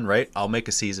everyone, right? I'll make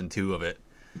a season 2 of it,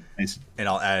 Nice. and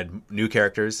I'll add new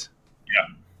characters.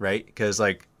 Yeah. Right, because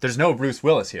like there's no Bruce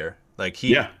Willis here. Like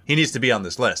he needs to be on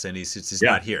this list, and he's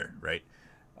not here. Right.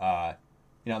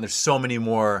 There's so many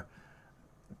more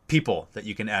people that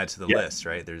you can add to the list.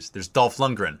 Right. There's Dolph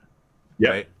Lundgren. Yeah.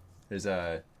 Right. There's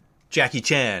Jackie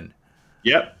Chan.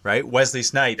 Yep. Right. Wesley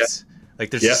Snipes. Yep. Like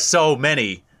there's just so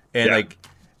many, and like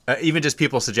even just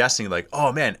people suggesting like,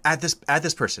 oh man, add this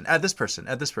person.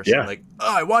 Yeah. Like,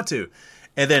 oh, I want to.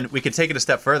 And then we could take it a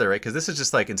step further, right? Because this is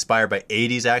just like inspired by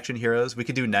 80s action heroes. We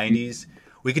could do 90s.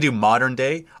 We could do modern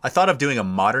day. I thought of doing a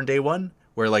modern day one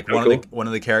where like one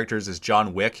of the characters is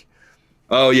John Wick.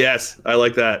 Oh yes, I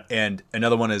like that. And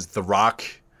another one is The Rock.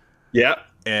 Yeah,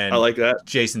 and I like that.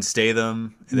 Jason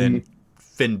Statham, and then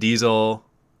Vin Diesel,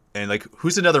 and like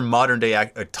who's another modern day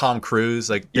Tom Cruise?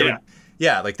 Like there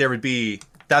would be.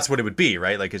 That's what it would be,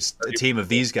 right? Like it's a team of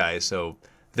these guys. So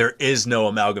there is no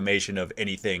amalgamation of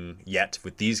anything yet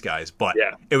with these guys, but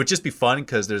it would just be fun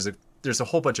because there's a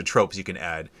whole bunch of tropes you can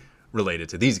add related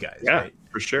to these guys. Yeah, right?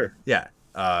 for sure. Yeah.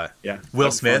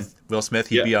 Will Smith,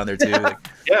 he'd be on there too. Like,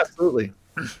 yeah, absolutely.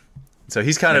 So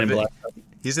he's kind of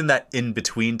he's in that in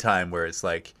between time where it's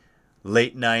like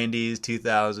late 90s,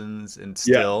 2000s, and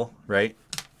still right.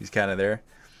 He's kind of there.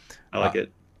 I like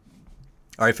it.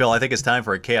 All right, Phil. I think it's time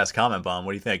for a Chaos Comment Bomb.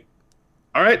 What do you think?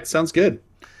 All right, sounds good.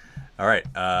 All right.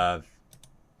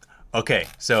 Okay,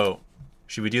 so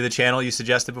should we do the channel you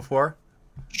suggested before?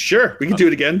 Sure, we can do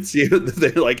it again. See if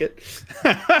they like it.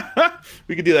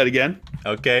 We can do that again.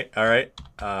 Okay. All right.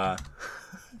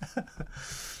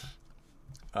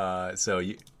 So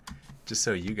you, just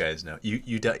so you guys know,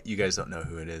 you guys don't know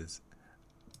who it is,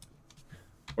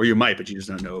 or you might, but you just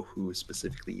don't know who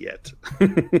specifically yet.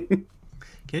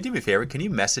 Can you do me a favor? Can you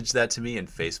message that to me in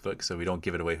Facebook so we don't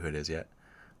give it away who it is yet?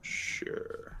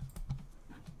 Sure.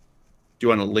 Do you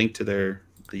want a link to the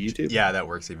YouTube? Yeah, that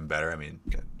works even better. I mean,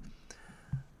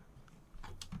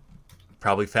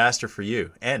 probably faster for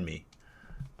you and me.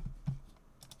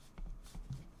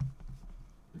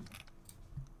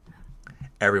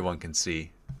 Everyone can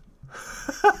see.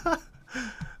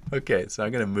 Okay, so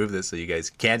I'm going to move this so you guys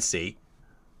can see.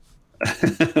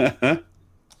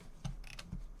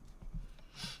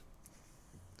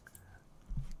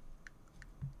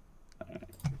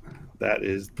 That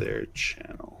is their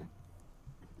channel.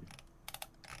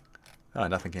 Oh,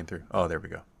 nothing came through. Oh, there we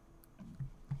go.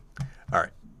 All right.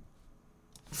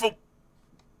 All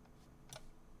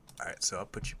right, so I'll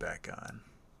put you back on.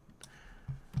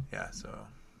 Yeah, so.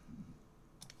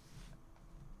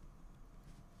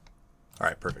 All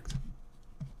right, perfect.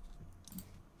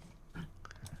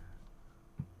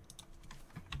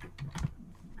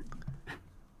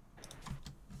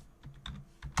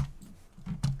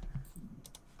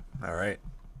 All right.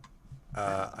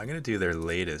 I'm going to do their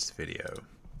latest video.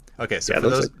 Okay, so for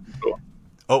those... Cool.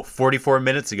 Oh, 44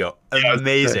 minutes ago.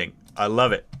 Amazing. I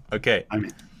love it. Okay. All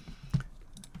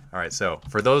right, so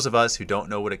for those of us who don't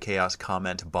know what a Chaos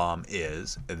Comment Bomb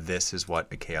is, this is what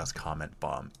a Chaos Comment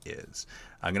Bomb is.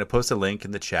 I'm going to post a link in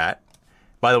the chat.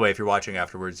 By the way, if you're watching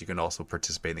afterwards, you can also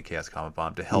participate in the Chaos Comment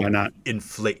Bomb to help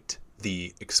inflate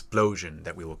the explosion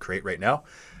that we will create right now.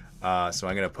 So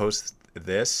I'm going to post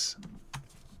this.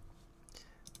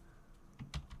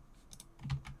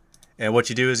 And what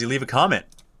you do is you leave a comment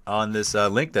on this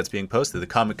link that's being posted. The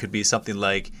comment could be something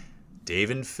like, Dave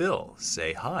and Phil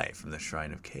say hi from the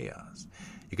Shrine of Chaos.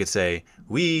 You could say,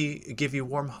 we give you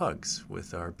warm hugs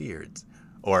with our beards.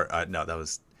 Or,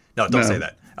 don't say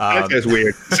that. That guy's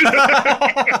weird.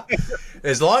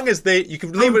 As long as you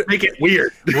can leave it. Make it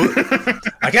weird.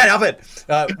 I can't help it.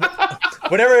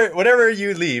 Whatever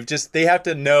you leave, just they have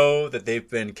to know that they've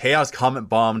been Chaos Comment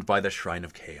bombed by the Shrine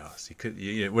of Chaos.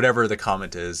 Whatever the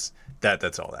comment is,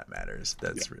 that's all that matters.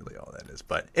 That's really all that is.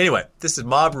 But anyway, this is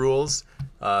Mob Rules.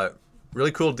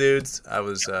 Really cool dudes.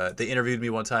 They interviewed me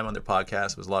one time on their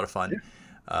podcast. It was a lot of fun.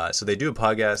 So they do a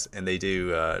podcast, and they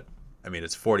do.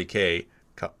 It's 40K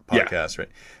podcast, right?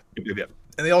 Yep.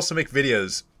 And they also make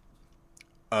videos.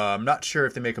 I'm not sure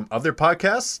if they make them of their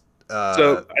podcasts.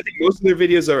 So I think most of their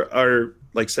videos are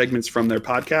like segments from their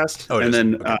podcast,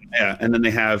 and then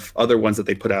they have other ones that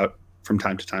they put out from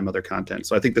time to time, other content.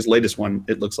 So I think this latest one,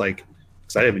 it looks like,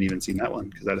 because I haven't even seen that one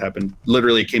because that happened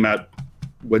literally came out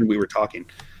when we were talking.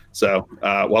 So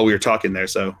while we were talking there,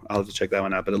 so I'll have to check that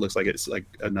one out. But it looks like it's like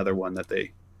another one that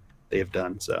they have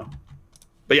done. So,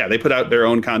 but yeah, they put out their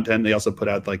own content. They also put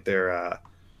out like their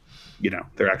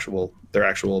actual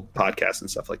podcasts and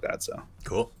stuff like that. So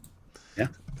cool. Yeah.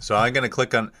 So I'm going to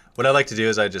click on what I like to do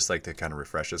is I just like to kind of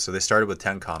refresh it. So they started with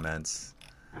 10 comments.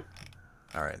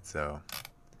 All right, so.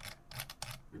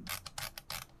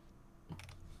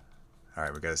 All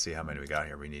right, we got to see how many we got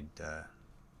here. We need.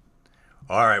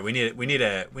 All right, we need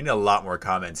a lot more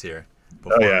comments here.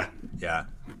 Before, yeah.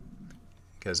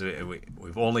 Because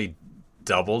we've only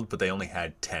doubled, but they only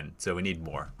had 10, so we need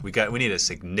more. We need a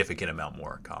significant amount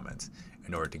more comments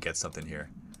in order to get something here.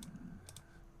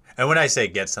 And when I say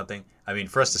get something, I mean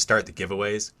for us to start the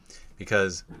giveaways,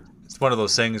 because it's one of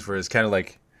those things where it's kind of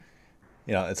like,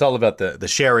 you know, it's all about the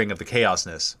sharing of the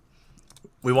chaosness.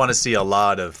 We want to see a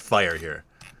lot of fire here.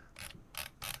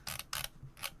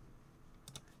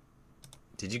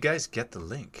 Did you guys get the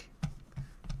link?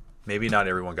 Maybe not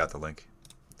everyone got the link.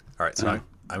 All right, so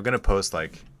I'm going to post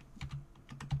like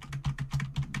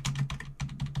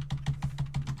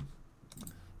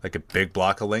a big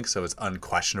block of links so it's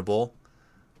unquestionable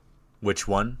which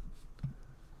one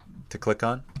to click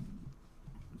on.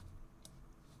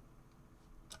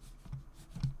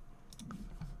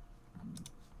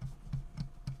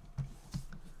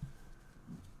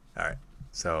 All right,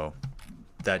 so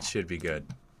that should be good.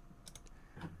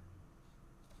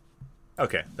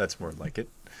 Okay, that's more like it.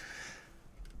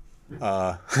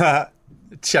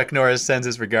 Chuck Norris sends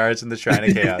his regards from the Shrine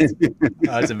of Chaos.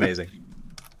 That's amazing.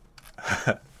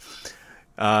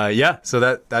 Yeah,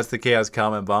 so that's the Chaos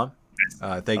Comment Bomb.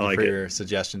 Thank you for your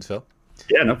suggestions, Phil.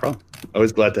 Yeah, no problem.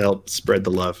 Always glad to help spread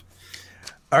the love.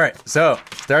 All right, so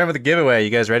starting with the giveaway. You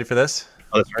guys ready for this?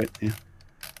 Oh, that's right. Yeah.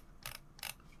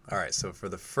 All right, so for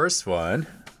the first one,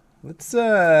 let's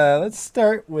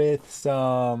start with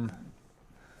some.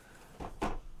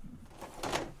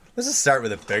 Let's just start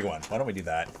with a big one. Why don't we do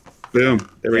that? Boom.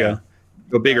 There we go.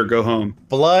 Go big or go home.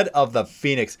 Blood of the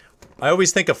Phoenix. I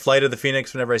always think of Flight of the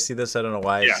Phoenix whenever I see this. I don't know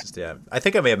why. It's just, I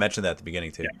think I may have mentioned that at the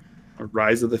beginning too. Yeah. Or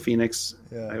Rise of the Phoenix.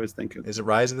 Yeah. I always think of. Is it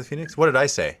Rise of the Phoenix? What did I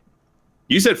say?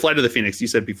 You said Flight of the Phoenix. You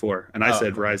said before, and I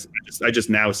said Rise. I just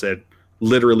now said,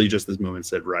 literally just this moment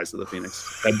said Rise of the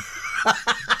Phoenix.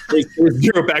 There's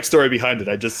zero backstory behind it.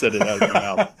 I just said it out of my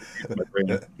mouth.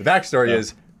 The backstory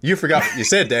is you forgot what you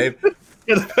said, Dave.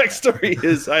 Yeah, the backstory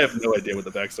is I have no idea what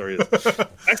the backstory is.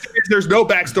 Backstory is there's no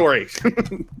backstory.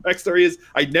 Backstory is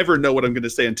I never know what I'm going to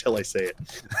say until I say it.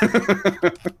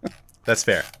 That's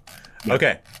fair. Yeah.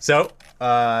 Okay, so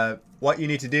what you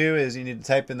need to do is you need to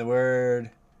type in the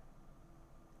word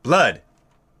blood.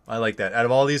 I like that. Out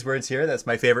of all these words here, that's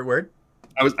my favorite word.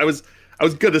 I was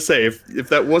going to say if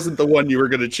that wasn't the one you were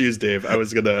going to choose, Dave, I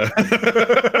was going to.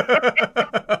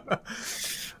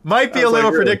 Might be a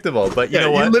little predictable, but you know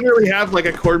what? You literally have like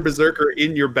a corn berserker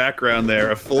in your background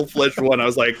there, a full-fledged one. I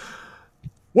was like,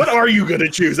 what are you going to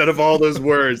choose out of all those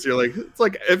words? You're like, it's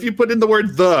like if you put in the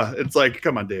word the, it's like,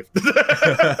 come on, Dave.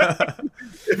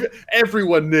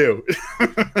 Everyone knew.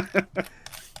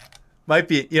 Might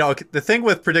be, you know, the thing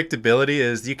with predictability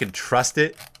is you can trust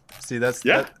it. See, that's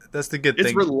the good thing.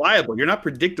 It's reliable. You're not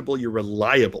predictable, you're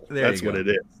reliable. That's what it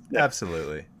is.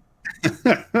 Absolutely.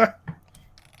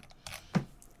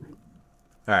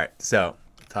 All right, so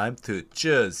time to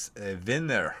choose a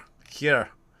winner here.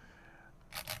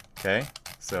 Okay,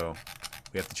 so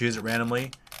we have to choose it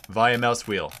randomly via mouse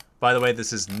wheel. By the way,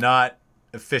 this is not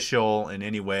official in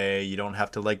any way. You don't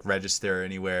have to like register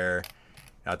anywhere.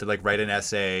 You don't have to like write an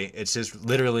essay. It's just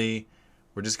literally,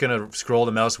 we're just gonna scroll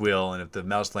the mouse wheel, and if the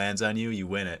mouse lands on you, you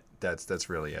win it. That's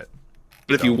really it.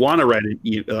 But if you want to write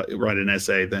an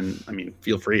essay, then I mean,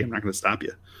 feel free. I'm not going to stop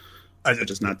you. But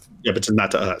just not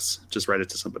to us. Just write it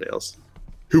to somebody else.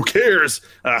 Who cares?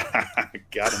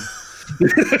 Got him.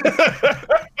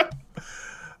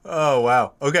 Oh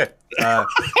wow. Okay.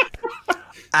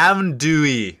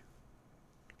 Amdui.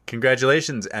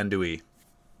 Congratulations, Andui.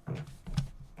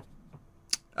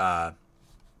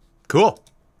 Cool.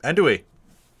 Andui.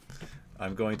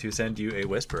 I'm going to send you a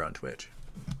whisper on Twitch.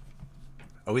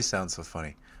 Always sounds so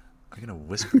funny. I'm gonna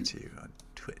whisper to you on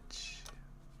Twitch.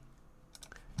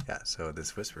 Yeah, so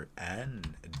this whisper,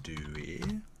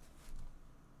 Andui.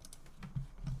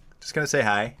 Just gonna say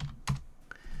hi.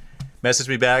 Message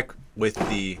me back with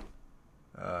the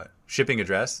shipping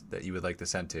address that you would like to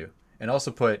send to, and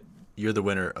also put you're the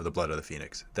winner of the Blood of the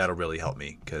Phoenix. That'll really help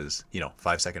me because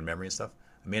 5-second memory and stuff.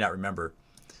 I may not remember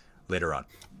later on.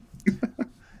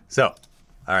 So,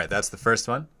 all right, that's the first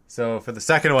one. So for the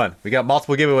second one, we got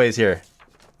multiple giveaways here.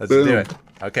 Let's do it.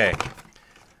 Okay,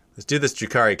 let's do this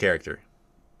Drukhari character.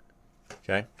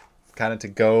 Okay, kind of to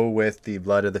go with the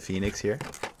Blood of the Phoenix here.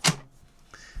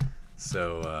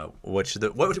 So, what should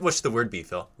the word be,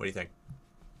 Phil? What do you think?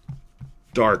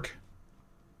 Dark.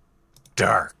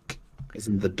 Dark.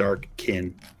 Isn't the dark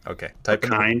kin? Okay. Type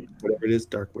kind, whatever it is,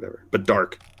 dark, whatever. But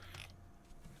dark.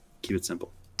 Keep it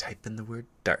simple. Type in the word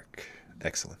dark.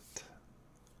 Excellent.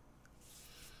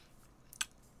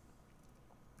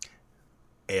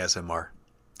 ASMR.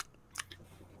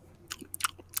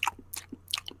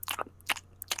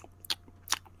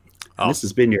 Oh. This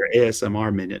has been your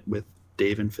ASMR minute with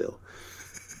Dave and Phil.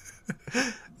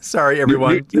 Sorry,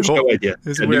 everyone. New show idea.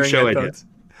 A new show idea.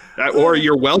 Or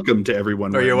you're welcome to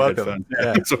everyone. Or you're welcome.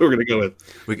 Yeah. That's what we're gonna go with.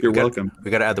 You're welcome.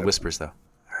 We got to add the whispers though.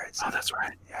 All right. So that's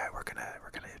right. Yeah, we're gonna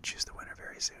choose the winner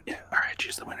very soon. Yeah. All right.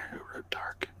 Choose the winner who wrote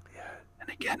Dark. Yeah. And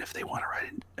again, if they want to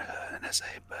write an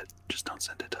essay, but just don't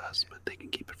send it to us, but they can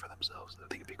keep it for themselves. I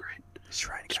think it'd be great.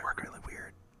 Shrine got really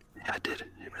weird. Yeah, it did.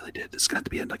 It really did. This is going to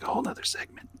be in like a whole other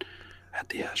segment at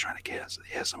the Shrine of Chaos, the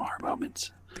ASMR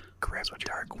moments. The grim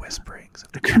dark whisperings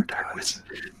of the grim dark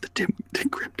the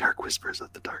grim dark whispers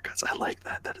of the dark gods. I like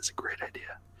that. That is a great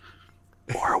idea.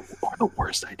 Or the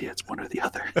worst idea. It's one or the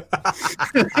other.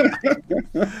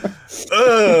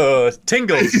 Oh,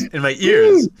 tingles in my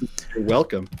ears. You're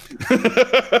welcome.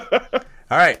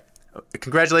 All right.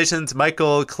 Congratulations,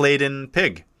 Michael Clayton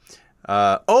Pig.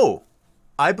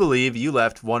 I believe you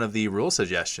left one of the rule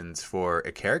suggestions for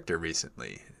a character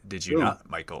recently. Did you not,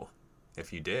 Michael?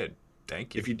 If you did,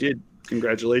 thank you. If you did,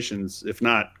 congratulations. If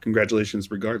not,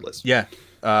 congratulations regardless. Yeah.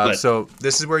 So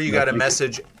this is where you got to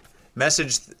message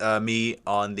me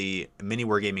on the Mini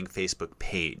Wargaming Facebook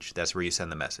page. That's where you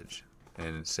send the message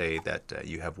and say that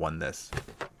you have won this,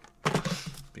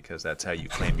 because that's how you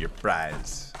claim your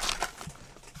prize.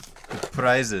 The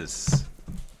prizes.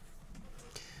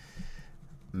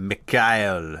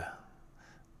 Glacail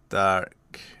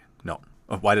Dark. No.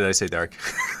 Oh, why did I say dark?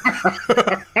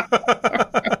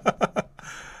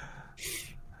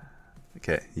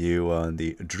 Okay, you won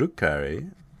the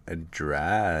Drukari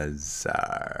Drazar.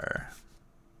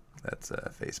 That's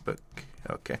Facebook.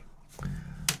 Okay.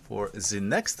 For the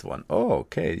next one. Oh,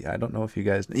 okay. I don't know if you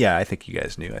guys... Yeah, I think you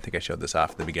guys knew. I think I showed this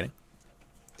off at the beginning.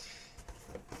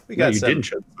 You didn't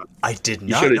show this off. I did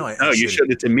not. You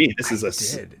showed it to me. This is a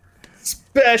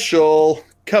special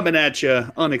coming at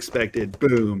you. Unexpected.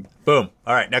 Boom. Boom.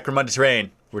 All right, Necromunda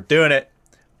terrain. We're doing it.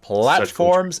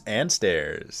 Platforms and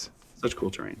stairs. Such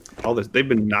cool terrain. All this, they've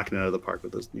been knocking it out of the park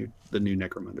with the new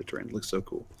Necromunda terrain. It looks so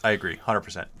cool. I agree,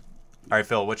 100%. All right,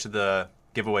 Phil, what should the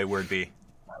giveaway word be?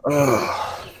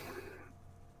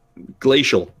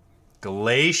 Glacial.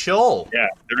 Glacial. Yeah,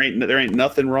 there ain't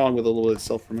nothing wrong with a little bit of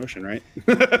self-promotion, right?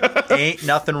 Ain't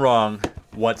nothing wrong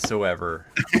whatsoever.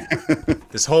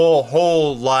 This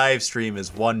whole live stream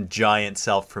is one giant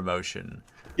self-promotion.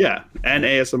 Yeah, and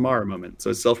ASMR moment.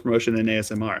 So it's self-promotion and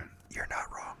ASMR. You're not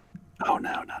wrong. Oh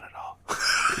no, not at all. Go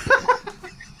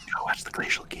watch the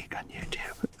Glacial Geek on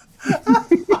YouTube.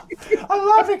 I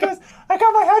love it because I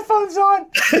got my headphones on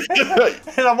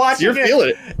and I'm watching You're feeling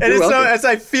it. And it's so, as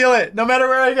I feel it, no matter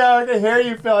where I go, I can hear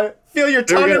you feel your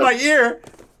tongue in my ear.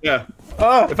 Yeah.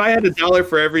 Oh. If I had $1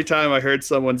 for every time I heard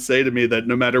someone say to me that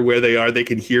no matter where they are, they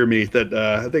can hear me, that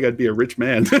I think I'd be a rich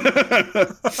man.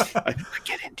 I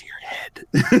get into your head.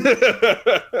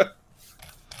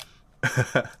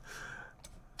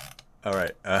 All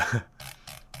right.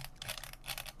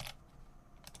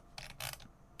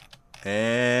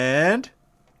 And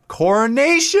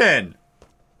Coronation.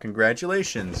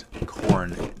 Congratulations,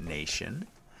 Coronation.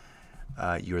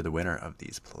 You're the winner of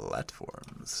these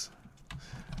platforms.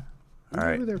 All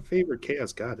right. Who their favorite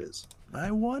Chaos God is?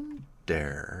 I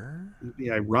wonder. It'd be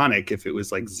ironic if it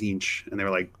was like Tzeentch, and they were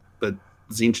like, the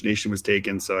Tzeentch Nation was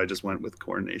taken, so I just went with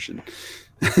Coronation.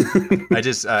 I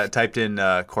just typed in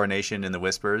Coronation in the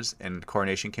whispers, and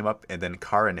Coronation came up, and then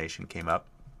Coronation came up.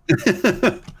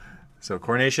 So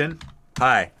Coronation,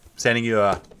 hi. Sending you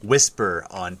a whisper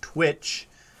on Twitch.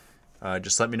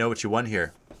 Just let me know what you won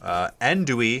here. And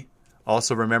Dewey,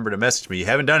 also remember to message me. You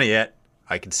haven't done it yet.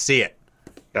 I can see it.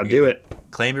 Gotta do it.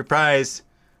 Claim your prize.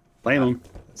 Claim them.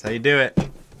 That's how you do it.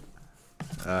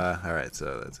 All right,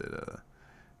 so that's it.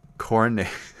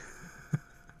 Coronation.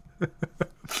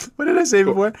 What did I say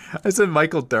before? I said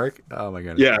Michael Dark. Oh my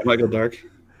god. Yeah, Michael Dark.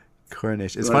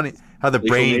 Coronation. It's funny how the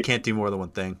brain can't do more than one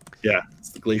thing. Yeah,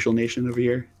 it's the Glacial Nation over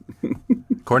here.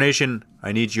 Coronation,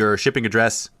 I need your shipping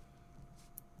address.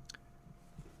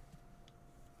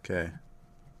 Okay.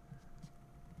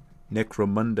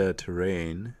 Necromunda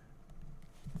terrain.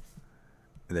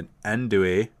 And then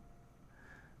Andui.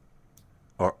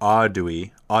 Or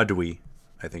Audui. Audui,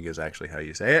 I think is actually how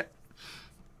you say it.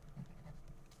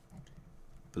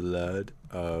 Blood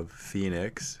of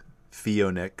Phoenix.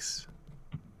 Phoenix.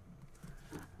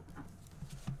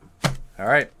 All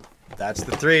right. That's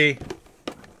the 3.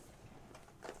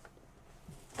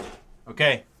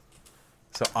 Okay.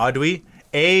 So Audui.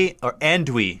 Or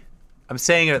Andui. I'm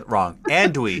saying it wrong.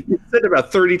 Andui. You said it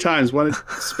about 30 times. Want to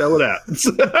spell it out.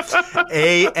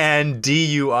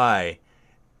 Andui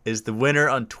is the winner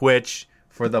on Twitch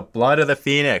For the blood of the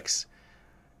Phoenix.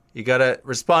 You gotta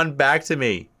respond back to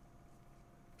me.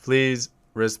 Please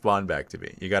respond back to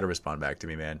me. You gotta respond back to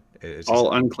me, man. It's just...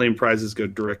 All unclaimed prizes go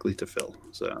directly to Phil.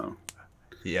 So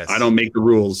yes, I don't make the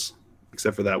rules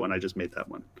except for that one. I just made that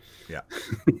one. Yeah,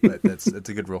 that's a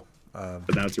good rule.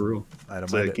 But now it's a rule. I don't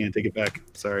so mind I can't take it back.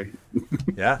 Sorry.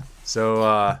 Yeah.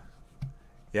 So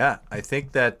yeah, I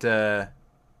think that's a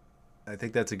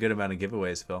good amount of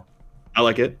giveaways, Phil. I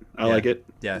like it. I like it.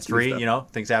 Yeah, 3. You know,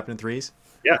 things happen in 3s.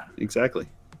 Yeah, exactly.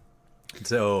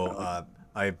 So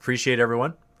I appreciate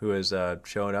everyone who has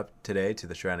shown up today to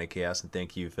the Shrine of Chaos, and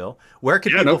thank you, Phil. Where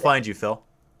can people find you, Phil?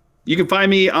 You can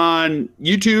find me on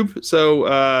YouTube.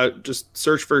 So just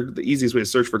search for the easiest way to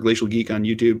search for Glacial Geek on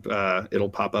YouTube. It'll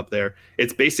pop up there.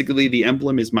 It's basically the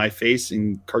emblem is my face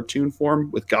in cartoon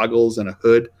form with goggles and a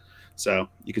hood. So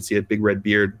you can see a big red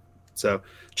beard. So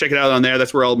check it out on there.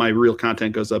 That's where all my real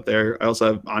content goes up there. I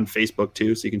also have on Facebook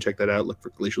too, so you can check that out. Look for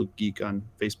Glacial Geek on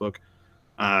Facebook.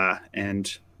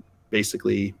 And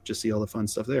basically just see all the fun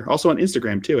stuff there. Also on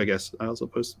Instagram too, I guess. I also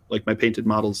post like my painted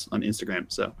models on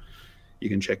Instagram. So you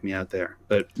can check me out there.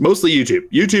 But mostly YouTube.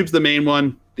 YouTube's the main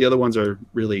one. The other ones are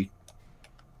really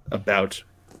about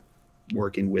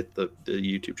working with the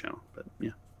YouTube channel. But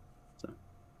yeah. So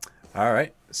all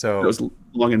right. So that was a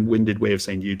long and winded way of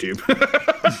saying YouTube.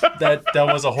 that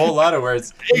was a whole lot of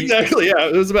words. Exactly. Yeah.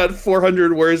 It was about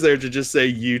 400 words there to just say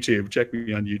YouTube. Check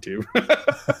me on YouTube.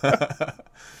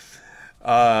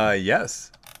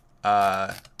 Yes.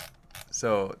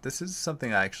 So this is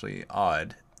something actually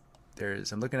odd.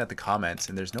 I'm looking at the comments,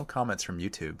 and there's no comments from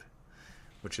YouTube,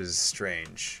 which is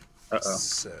strange. Uh-oh.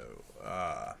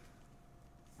 So,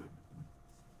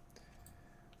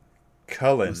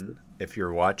 Cullen, if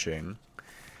you're watching,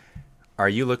 are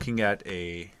you looking at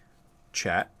a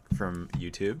chat from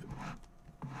YouTube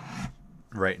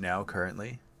right now?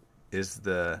 Currently, is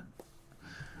the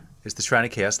Shrine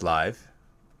of Chaos live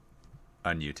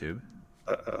on YouTube?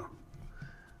 Uh-oh.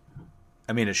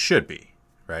 I mean, it should be,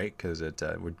 right? Because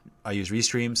I use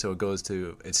Restream, so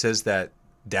it says that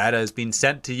data is being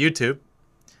sent to YouTube.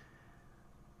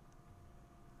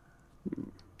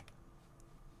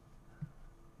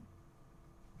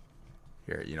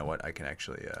 Here, you know what? I can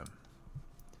actually...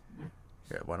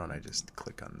 here, why don't I just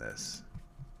click on this?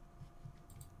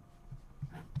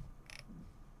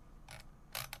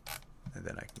 And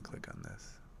then I can click on this.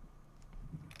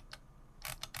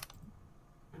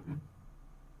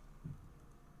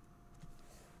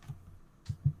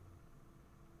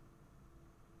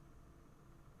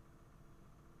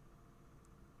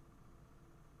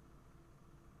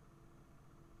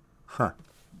 Huh.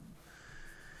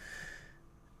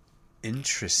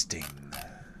 Interesting.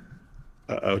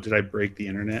 Uh-oh, did I break the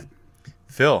internet?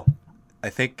 Phil, I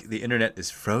think the internet is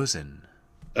frozen.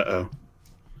 Uh-oh.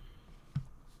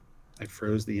 I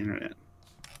froze the internet.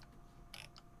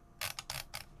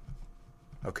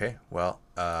 Okay, well,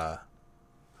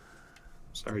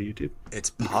 sorry, YouTube.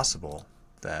 it's possible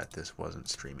that this wasn't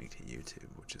streaming to YouTube,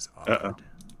 which is odd. Uh-oh.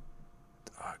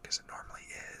 Because it normally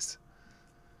is.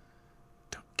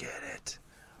 Don't get it.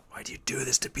 Why do you do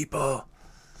this to people?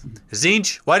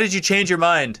 Zinch, why did you change your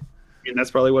mind? I mean,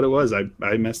 that's probably what it was. I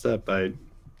messed up by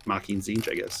mocking Zinch,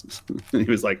 I guess. He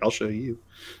was like, I'll show you.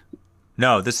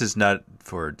 No, this is not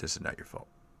your fault.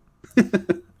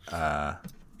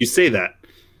 You say that,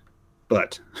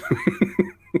 but...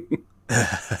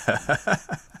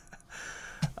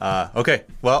 Okay,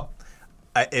 well,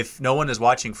 if no one is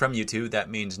watching from YouTube, that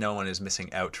means no one is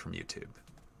missing out from YouTube.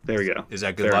 There we go. Is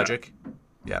that good Fair logic? enough.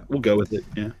 Yeah. We'll go with it,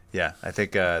 yeah. Yeah, I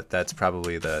think that's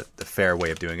probably the fair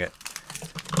way of doing it.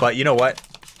 But you know what?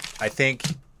 I think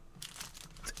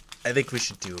we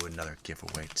should do another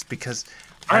giveaway just because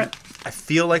I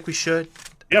feel like we should.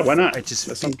 Yeah, why not? I just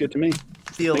that sounds good to me.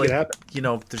 Feel Make it like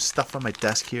happen. there's stuff on my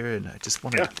desk here, and I just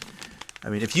want to. Yeah. I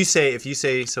mean, if you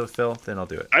say so, Phil, then I'll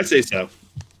do it. I say so.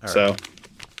 All so.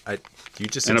 Right. You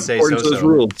just And say according so. to those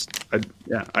rules,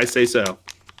 I say so.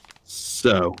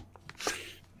 So.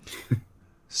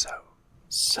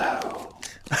 So.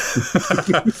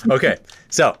 Okay,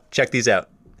 so check these out.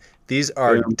 These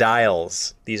are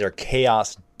dials. These are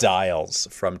Chaos dials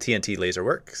from TNT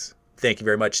Laserworks. Thank you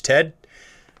very much, Ted.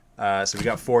 So we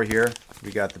got 4 here.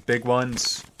 We got the big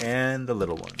ones and the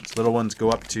little ones. Little ones go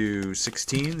up to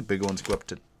 16. The big ones go up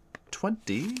to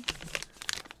 20.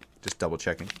 Just double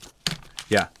checking.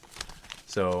 Yeah.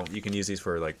 So you can use these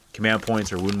for like command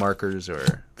points or wound markers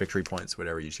or victory points,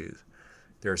 whatever you choose.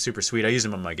 They're super sweet. I use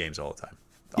them in my games all the time.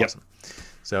 Awesome. Yep.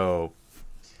 So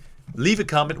leave a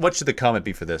comment. What should the comment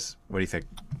be for this? What do you think?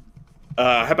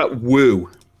 How about woo?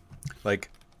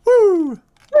 Like, woo!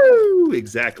 Woo!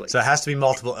 Exactly. So it has to be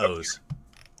multiple O's.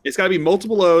 It's got to be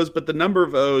multiple O's, but the number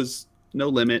of O's, no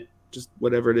limit, just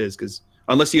whatever it is. Because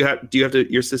unless you have,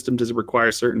 your system, does it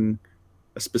require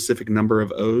a specific number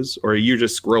of O's, or are you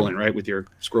just scrolling right with your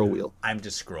scroll wheel? I'm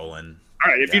just scrolling.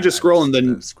 All right, if you're just scrolling,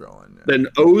 then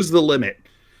O's the limit.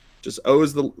 Just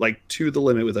O's to the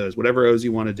limit with O's, whatever O's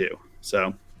you want to do.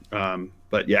 So,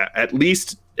 but yeah, at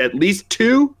least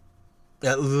two.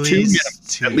 At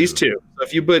least two. So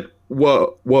if you put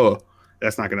whoa,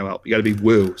 that's not going to help. You got to be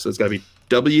woo. So it's got to be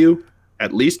W,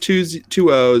 at least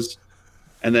two O's,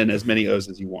 and then as many O's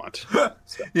as you want.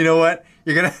 So. You know what?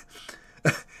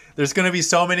 There's gonna be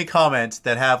so many comments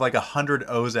that have like 100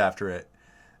 O's after it.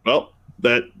 Well,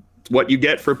 that's what you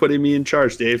get for putting me in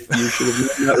charge, Dave. You should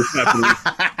have known that was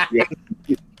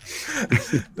happening.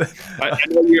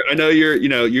 I know you're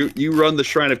you run the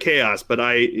Shrine of Chaos, but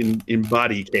I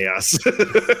embody chaos.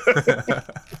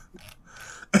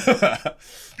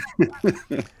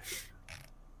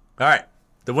 All right,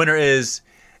 the winner is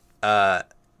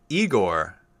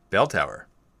Igor Belltower.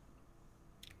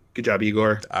 Good job,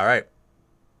 Igor. All right.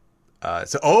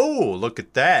 Look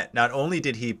at that. Not only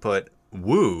did he put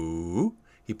woo,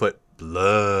 he put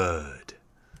blood.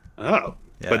 Oh,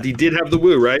 yeah. But he did have the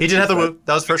woo, right? He did have the woo.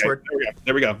 That was the first word.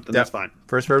 There we go. Then that's fine.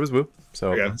 First word was woo.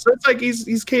 So it's like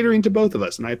he's catering to both of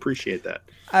us, and I appreciate that.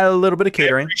 A little bit of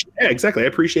catering. Yeah, exactly. I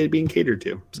appreciate being catered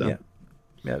to. So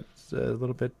yeah, it's a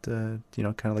little bit, kind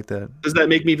of like that. Does that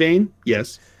make me vain?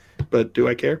 Yes. But do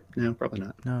I care? No, probably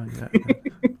not. No.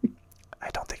 I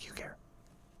don't think you care.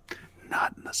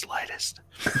 Not in the slightest.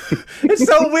 It's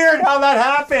so weird how that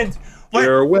happened. What?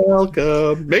 You're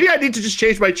welcome. Maybe I need to just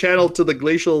change my channel to the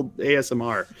Glacial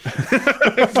ASMR.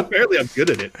 Apparently, I'm good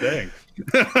at it. Dang.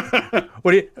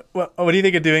 What do you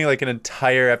think of doing like an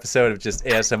entire episode of just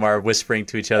ASMR whispering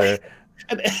to each other?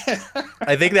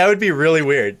 I think that would be really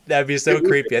weird. That'd be so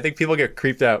creepy. I think people get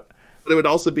creeped out. But it would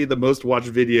also be the most watched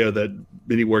video that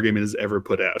Mini Wargaming has ever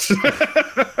put out.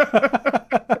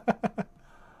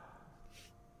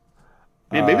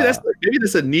 Maybe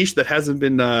that's a niche that hasn't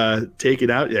been taken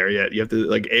out there yet. You have to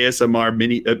like ASMR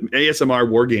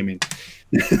wargaming.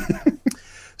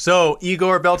 So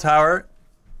Igor Belltower,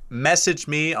 message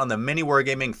me on the Mini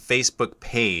Wargaming Facebook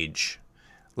page.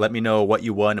 Let me know what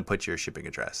you won and put your shipping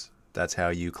address. That's how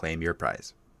you claim your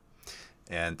prize.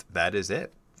 And that is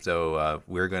it. So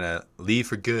we're gonna leave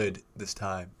for good this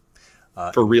time.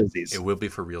 For realsies. It will be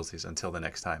for realsies until the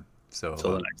next time. So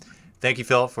until the next time. Thank you,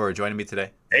 Phil, for joining me today.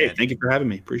 Hey, thank you for having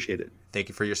me. Appreciate it. Thank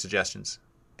you for your suggestions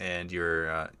and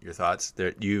your thoughts.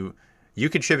 You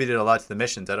contributed a lot to the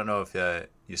missions. I don't know if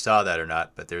you saw that or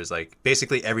not, but there's like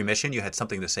basically every mission you had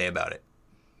something to say about it.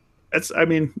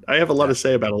 I have a lot to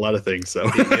say about a lot of things. So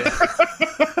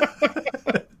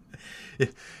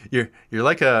you're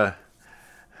like a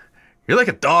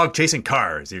dog chasing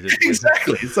cars.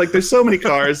 Exactly. It's like there's so many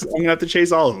cars. I'm gonna have to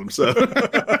chase all of them. So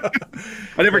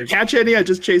I never catch any. I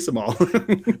just chase them all.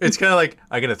 It's kind of like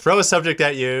I'm gonna throw a subject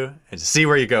at you and see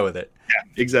where you go with it.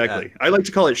 Yeah, exactly. I like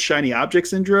to call it shiny object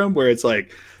syndrome, where it's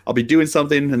like I'll be doing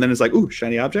something and then it's like, ooh,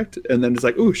 shiny object, and then it's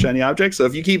like, ooh, shiny object. So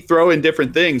if you keep throwing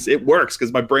different things, it works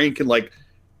because my brain can like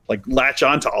latch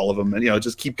onto all of them and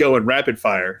just keep going rapid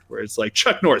fire. Where it's like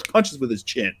Chuck Norris punches with his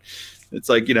chin. It's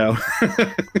like,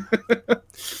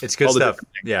 it's good stuff.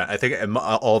 Yeah, I think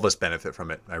all of us benefit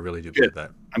from it. I really do believe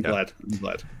that. I'm glad.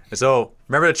 So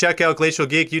remember to check out Glacial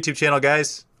Geek YouTube channel,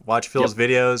 guys. Watch Phil's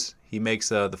videos. He makes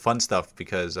the fun stuff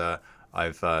because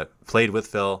I've played with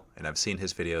Phil and I've seen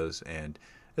his videos and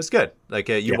it's good. Like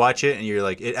you watch it and you're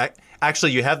like,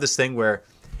 actually you have this thing where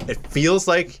it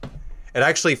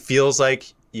actually feels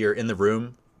like you're in the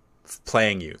room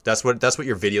playing you. That's what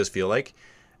your videos feel like.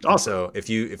 Awesome. So if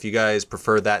you guys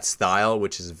prefer that style,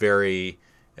 which is very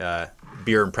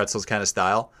beer and pretzels kind of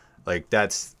style, like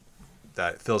that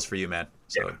feels for you, man.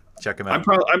 So check them out.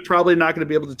 I'm probably not going to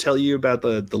be able to tell you about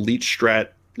the leech strat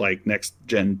like next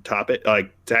gen topic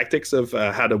like tactics of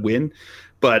how to win,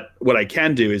 but what I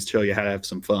can do is show you how to have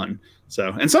some fun.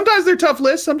 So, and sometimes they're tough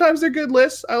lists, sometimes they're good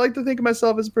lists. I like to think of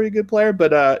myself as a pretty good player,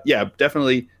 but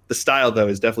definitely the style though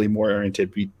is definitely more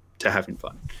oriented to having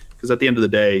fun. Because at the end of the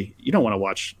day, you don't want to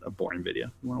watch a boring video.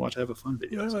 You want to have a fun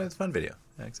video. You want to watch a fun video.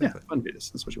 Yeah, exactly. Yeah, fun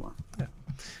videos. That's what you want. Yeah.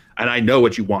 And I know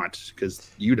what you want because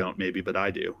you don't maybe, but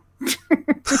I do. I'm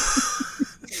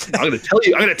going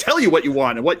to tell you what you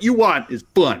want, and what you want is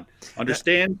fun.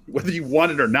 Understand? Whether you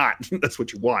want it or not, that's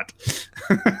what you want.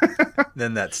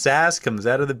 Then that sass comes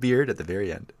out of the beard at the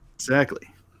very end. Exactly.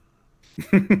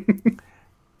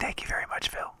 Thank you very much,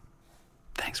 Phil.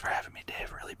 Thanks for having me,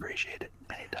 Dave. Really appreciate it.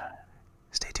 Anytime.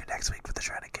 Stay tuned next week for the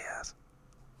Shrine of Chaos.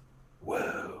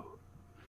 Whoa.